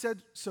anything I've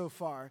said so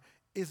far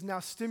is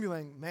now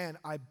stimulating, man,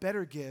 I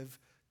better give,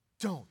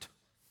 don't.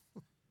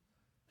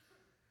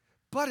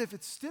 But if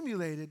it's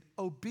stimulated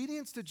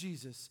obedience to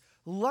Jesus,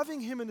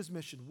 loving him in his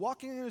mission,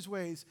 walking in his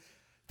ways,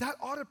 that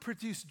ought to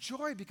produce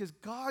joy because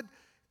God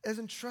has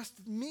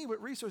entrusted me with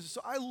resources. So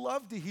I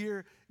love to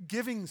hear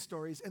giving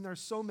stories, and there are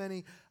so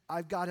many,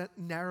 I've got to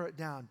narrow it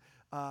down.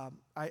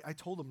 I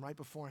told them right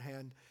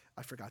beforehand,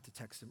 I forgot to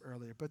text them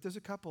earlier, but there's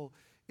a couple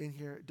in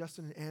here,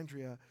 Dustin and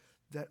Andrea,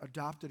 that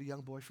adopted a young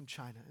boy from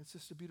China. It's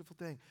just a beautiful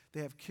thing.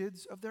 They have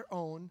kids of their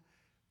own,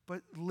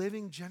 but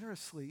living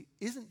generously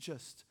isn't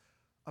just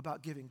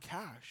about giving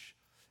cash.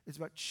 It's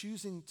about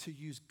choosing to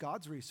use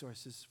God's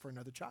resources for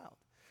another child.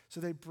 So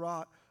they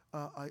brought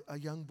a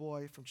young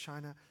boy from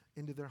China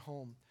into their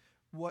home.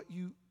 What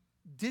you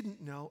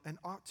didn't know and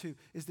ought to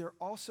is they're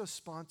also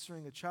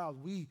sponsoring a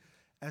child. We,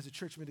 as a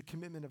church, made a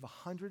commitment of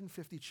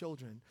 150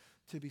 children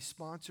to be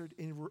sponsored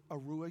in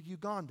Arua,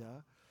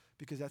 Uganda,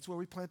 because that's where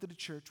we planted a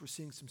church. We're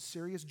seeing some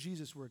serious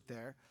Jesus work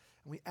there.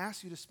 And we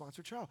asked you to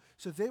sponsor a child.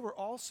 So they were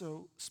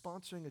also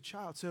sponsoring a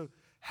child. So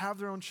have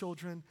their own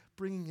children,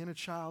 bringing in a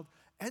child,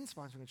 and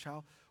sponsoring a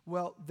child.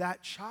 Well,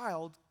 that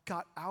child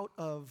got out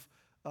of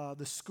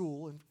the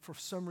school, and for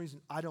some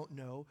reason, I don't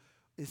know,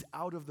 is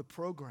out of the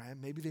program.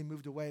 Maybe they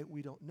moved away,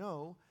 we don't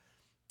know.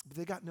 But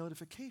they got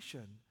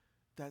notification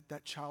that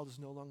that child is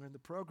no longer in the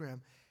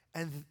program.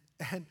 And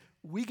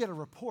we get a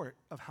report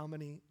of how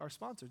many are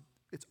sponsored.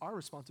 It's our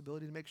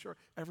responsibility to make sure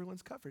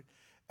everyone's covered.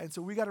 And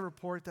so we got a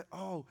report that,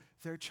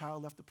 their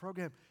child left the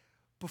program.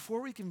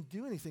 Before we can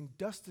do anything,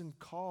 Dustin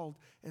called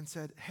and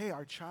said, hey,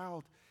 our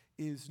child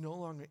is no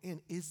longer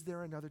in. Is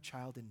there another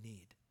child in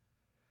need?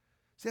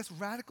 See, that's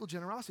radical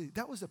generosity.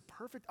 That was a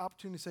perfect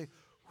opportunity to say,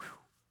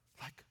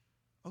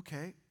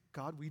 okay,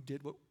 God, we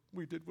did what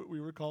we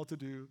were called to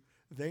do.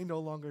 They no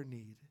longer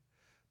need.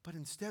 But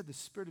instead, the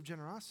spirit of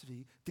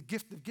generosity, the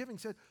gift of giving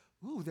said,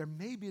 there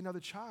may be another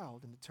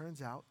child. And it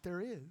turns out there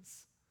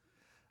is.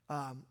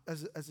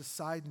 As a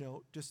side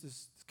note, just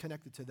as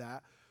connected to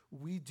that,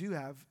 we do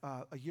have,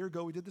 a year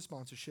ago we did the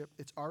sponsorship.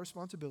 It's our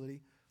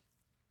responsibility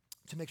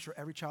to make sure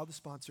every child is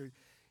sponsored.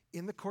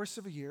 In the course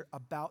of a year,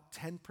 about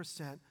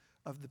 10%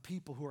 of the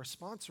people who are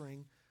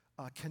sponsoring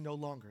can no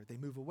longer. They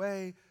move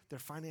away, their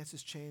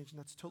finances change, and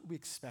that's we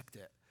expect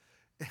it.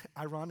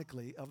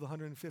 Ironically, of the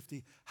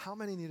 150, how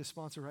many need a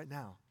sponsor right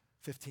now?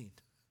 15.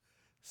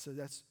 So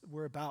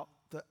we're about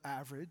the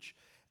average.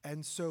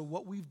 And so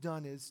what we've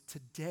done is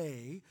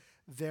today,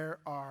 there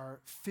are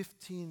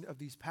 15 of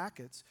these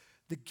packets.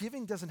 The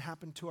giving doesn't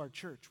happen to our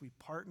church. We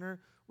partner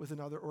with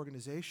another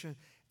organization.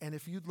 And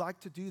if you'd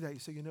like to do that, you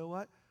say, you know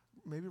what?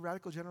 Maybe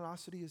radical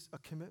generosity is a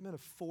commitment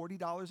of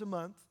 $40 a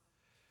month.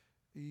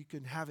 You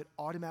can have it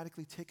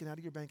automatically taken out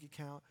of your bank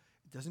account.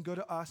 It doesn't go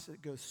to us.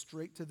 It goes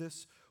straight to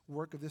this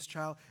work of this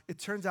child. It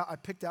turns out I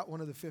picked out one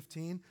of the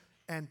 15.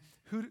 And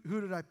who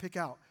did I pick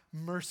out?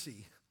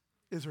 Mercy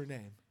is her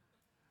name.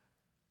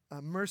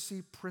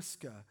 Mercy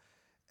Priska.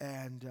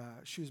 And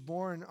she was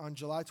born on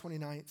July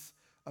 29th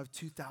of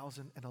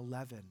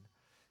 2011.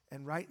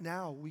 And right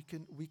now, we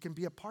can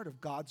be a part of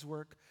God's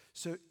work.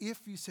 So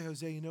if you say,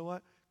 Jose, you know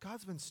what?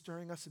 God's been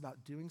stirring us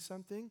about doing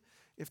something.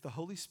 If the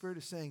Holy Spirit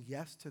is saying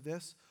yes to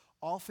this,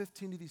 all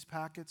 15 of these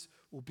packets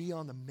will be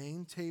on the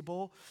main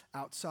table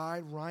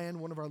outside. Ryan,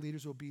 one of our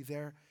leaders, will be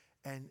there,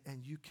 and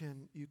you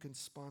can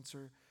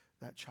sponsor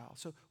that child.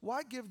 So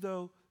why give,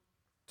 though,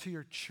 to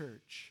your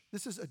church?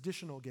 This is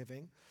additional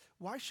giving.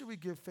 Why should we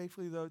give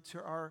faithfully, though,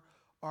 to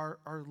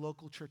our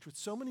local church? With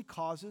so many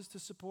causes to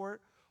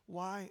support,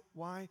 why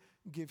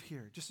give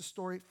here? Just a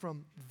story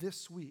from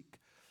this week.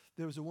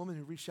 There was a woman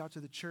who reached out to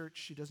the church.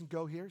 She doesn't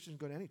go here. She doesn't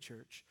go to any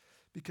church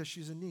because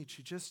she's in need.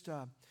 She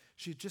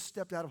had just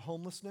stepped out of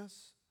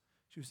homelessness.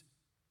 She was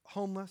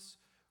homeless,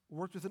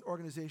 worked with an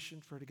organization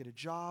for her to get a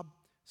job,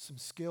 some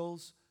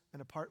skills,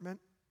 an apartment,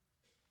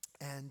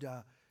 and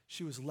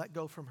she was let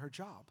go from her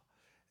job.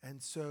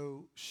 And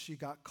so she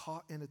got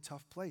caught in a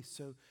tough place.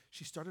 So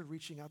she started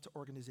reaching out to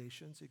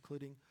organizations,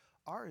 including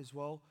ours.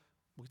 Well,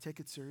 we take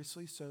it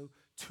seriously. So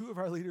 2 of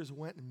our leaders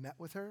went and met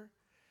with her.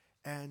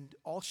 And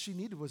all she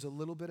needed was a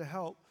little bit of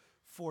help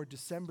for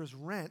December's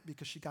rent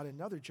because she got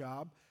another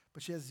job,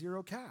 but she has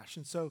 0 cash.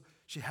 And so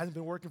she hadn't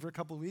been working for a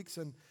couple of weeks,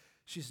 and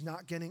she's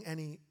not getting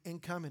any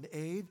income and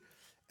aid.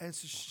 And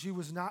so she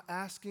was not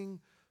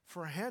asking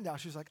for a handout.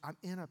 She's like, I'm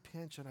in a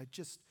pinch, and I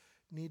just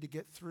need to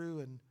get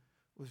through, and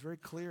was very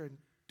clear, and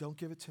don't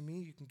give it to me.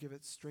 You can give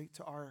it straight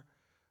to our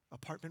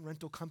apartment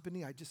rental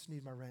company. I just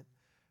need my rent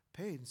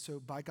paid. And so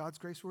by God's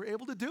grace, we were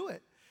able to do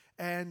it.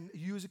 And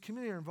you as a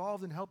community are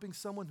involved in helping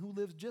someone who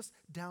lives just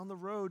down the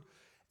road.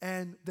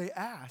 And they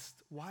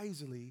asked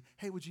wisely,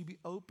 hey, would you be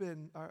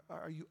open?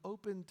 Are you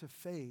open to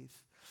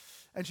faith?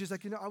 And she's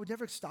like, I would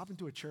never stop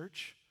into a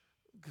church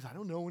because I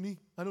don't know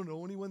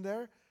anyone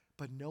there,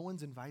 but no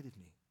one's invited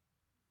me.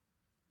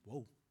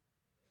 Whoa.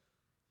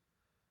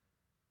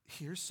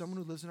 Here's someone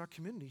who lives in our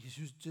community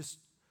who's just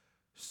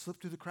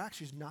slipped through the cracks.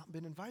 She's not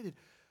been invited.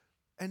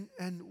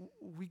 And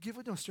we give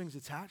with no strings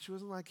attached. It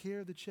wasn't like,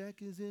 here, the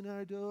check is in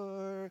our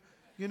door.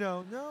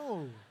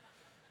 No.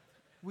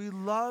 We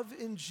love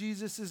in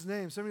Jesus'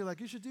 name. Some of you are like,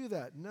 you should do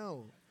that.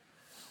 No.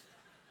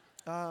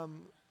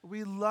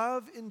 We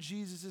love in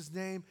Jesus'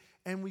 name,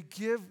 and we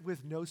give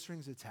with no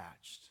strings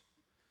attached.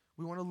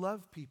 We want to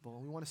love people,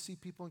 and we want to see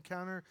people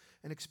encounter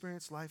and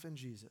experience life in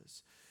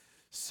Jesus.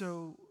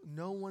 So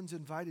no one's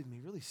invited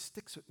me. Really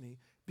sticks with me.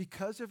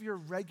 Because of your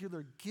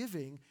regular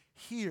giving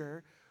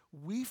here,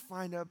 we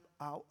find out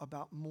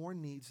about more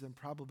needs than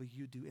probably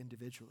you do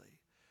individually.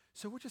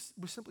 So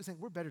we're simply saying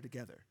we're better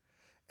together.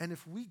 And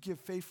if we give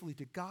faithfully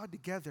to God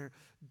together,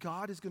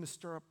 God is going to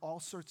stir up all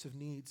sorts of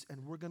needs,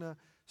 and we're going to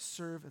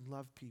serve and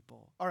love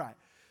people. All right.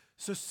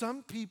 So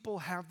some people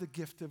have the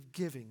gift of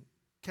giving.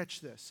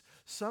 Catch this.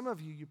 Some of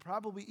you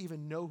probably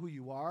even know who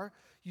you are.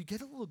 You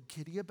get a little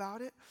giddy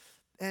about it,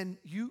 and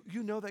you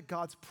know that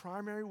God's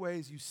primary way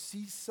is you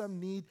see some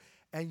need,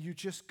 and you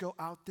just go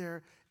out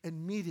there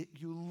and meet it.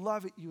 You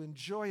love it. You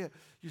enjoy it.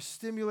 You're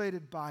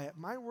stimulated by it.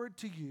 My word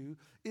to you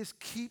is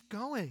keep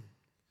going.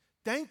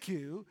 Thank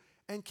you,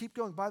 and keep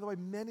going. By the way,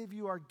 many of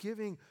you are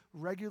giving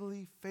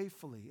regularly,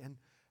 faithfully. And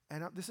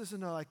this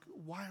isn't like,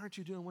 why aren't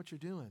you doing what you're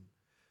doing?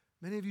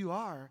 Many of you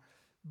are.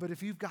 But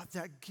if you've got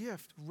that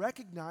gift,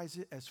 recognize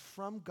it as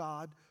from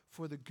God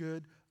for the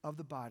good of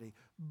the body.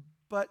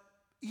 But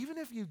even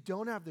if you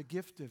don't have the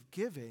gift of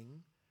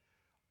giving,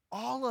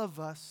 all of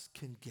us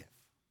can give.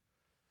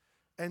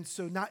 And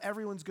so not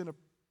everyone's going to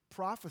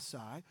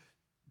prophesy,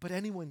 but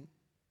anyone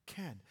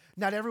can.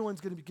 Not everyone's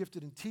going to be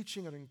gifted in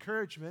teaching or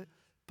encouragement,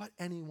 but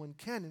anyone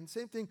can. And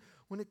same thing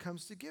when it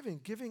comes to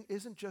giving. Giving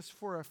isn't just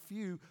for a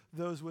few,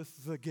 those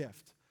with the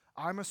gift.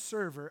 I'm a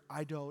server.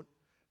 I don't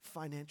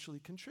financially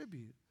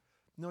contribute.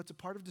 No, it's a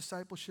part of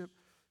discipleship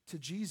to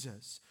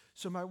Jesus.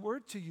 So my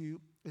word to you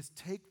is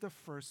take the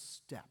first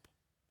step.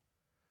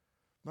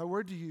 My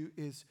word to you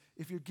is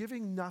if you're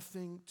giving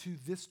nothing to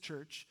this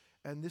church,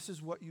 and this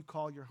is what you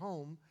call your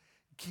home,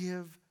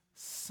 give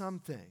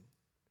something.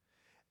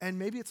 And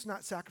maybe it's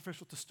not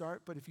sacrificial to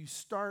start, but if you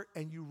start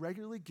and you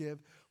regularly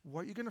give,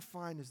 what you're going to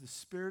find is the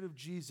Spirit of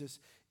Jesus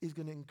is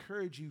going to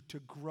encourage you to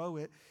grow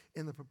it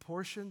in the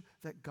proportion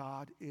that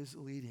God is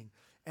leading.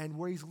 And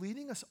where He's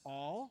leading us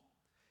all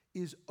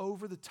is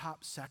over the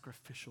top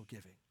sacrificial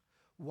giving.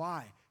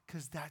 Why?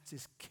 Because that's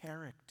His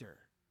character.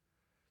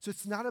 So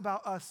it's not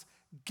about us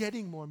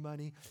getting more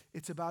money.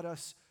 It's about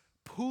us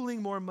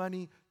pooling more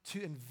money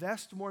to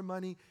invest more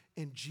money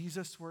in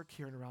Jesus' work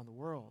here and around the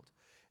world.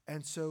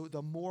 And so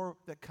the more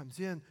that comes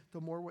in,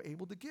 the more we're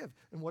able to give.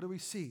 And what do we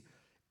see?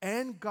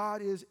 And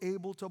God is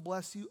able to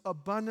bless you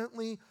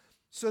abundantly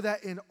so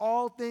that in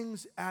all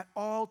things, at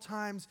all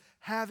times,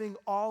 having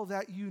all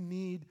that you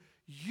need,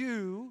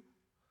 you,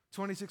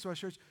 26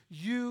 West Church,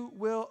 you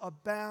will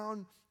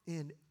abound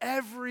in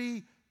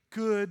every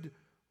good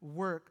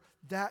work.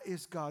 That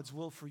is God's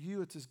will for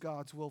you. It is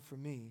God's will for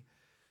me.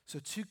 So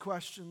 2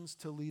 questions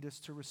to lead us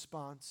to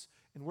response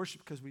in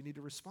worship because we need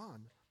to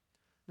respond.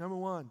 Number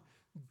 1,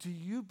 do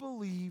you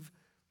believe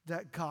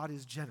that God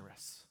is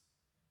generous?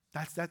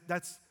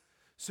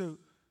 So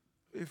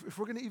if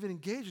we're going to even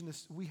engage in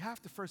this, we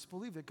have to first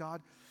believe that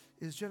God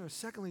is generous.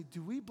 Secondly,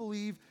 do we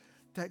believe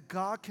that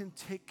God can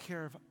take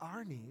care of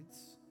our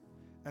needs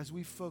as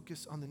we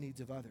focus on the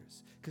needs of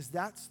others? Because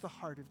that's the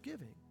heart of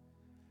giving.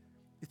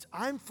 It's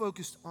I'm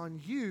focused on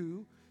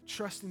you,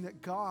 trusting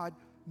that God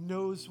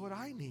knows what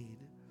I need.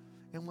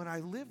 And when I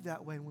live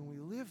that way, and when we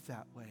live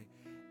that way,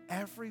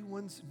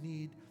 everyone's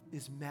need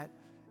is met.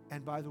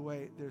 And by the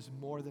way, there's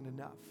more than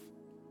enough.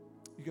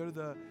 You go to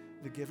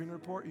the giving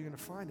report, you're going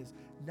to find is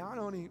not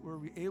only were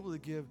we able to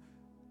give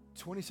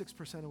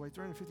 26% away,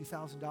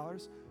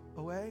 $350,000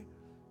 away,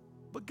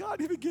 but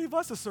God even gave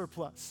us a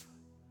surplus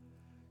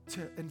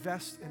to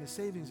invest in a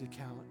savings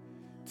account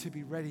to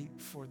be ready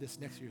for this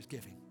next year's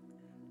giving.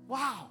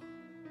 Wow.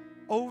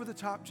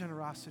 Over-the-top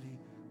generosity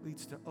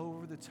leads to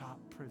over-the-top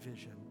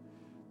provision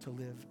to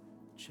live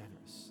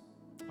generous.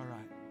 All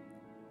right.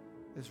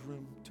 There's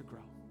room to grow.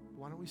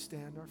 Why don't we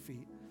stand our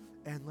feet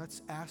and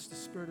let's ask the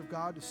Spirit of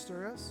God to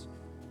stir us.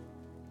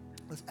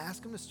 Let's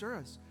ask Him to stir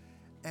us.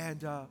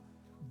 And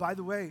by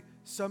the way,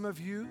 some of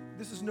you,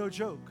 this is no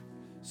joke,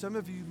 some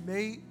of you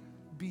may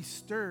be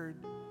stirred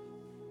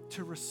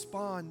to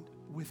respond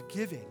with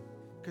giving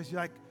because you're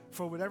like,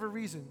 for whatever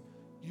reason,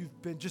 you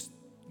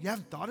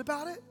haven't thought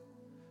about it,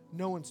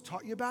 no one's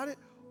taught you about it,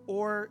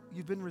 or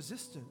you've been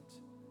resistant.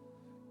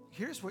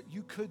 Here's what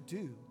you could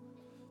do.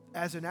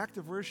 As an act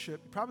of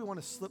worship, you probably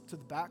want to slip to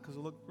the back because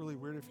it'll look really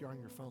weird if you're on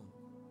your phone.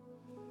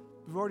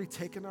 We've already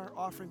taken our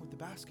offering with the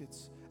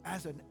baskets.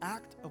 As an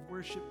act of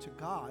worship to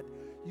God,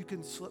 you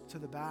can slip to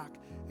the back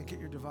and get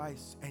your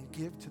device and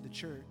give to the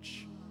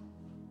church,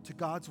 to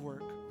God's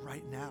work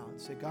right now, and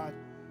say, God,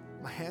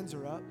 my hands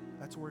are up,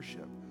 that's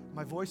worship.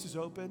 My voice is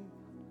open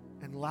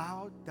and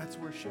loud, that's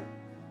worship.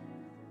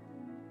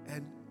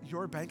 And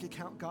your bank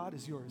account, God,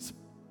 is yours,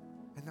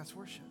 and that's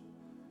worship.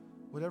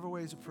 Whatever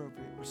way is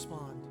appropriate,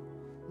 respond.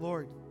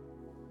 Lord,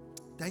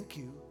 thank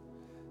you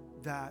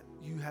that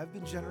you have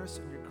been generous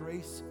and your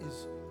grace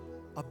is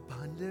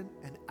abundant,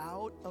 and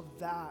out of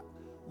that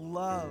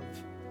love,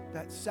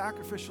 that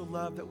sacrificial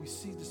love that we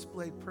see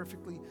displayed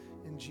perfectly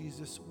in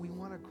Jesus, we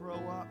want to grow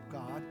up,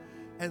 God,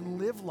 and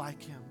live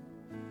like Him,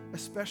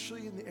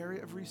 especially in the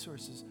area of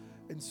resources.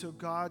 And so,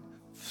 God,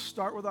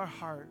 start with our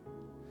heart.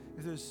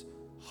 If there's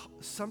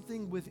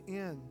something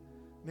within,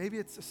 maybe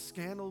it's a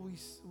scandal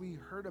we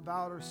heard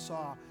about or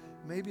saw,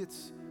 maybe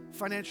it's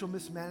financial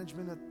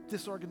mismanagement at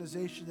this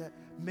organization that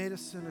made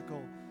us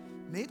cynical,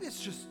 maybe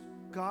it's just,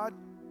 God,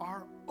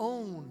 our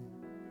own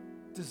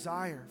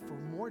desire for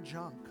more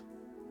junk.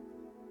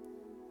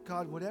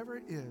 God, whatever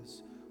it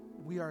is,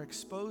 we are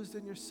exposed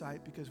in your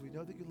sight because we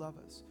know that you love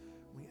us.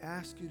 We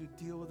ask you to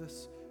deal with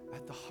us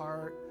at the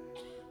heart.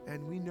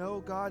 And we know,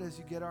 God, as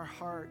you get our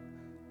heart,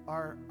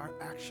 our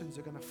actions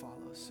are going to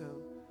follow. So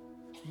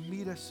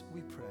meet us,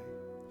 we pray,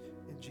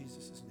 in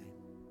Jesus' name.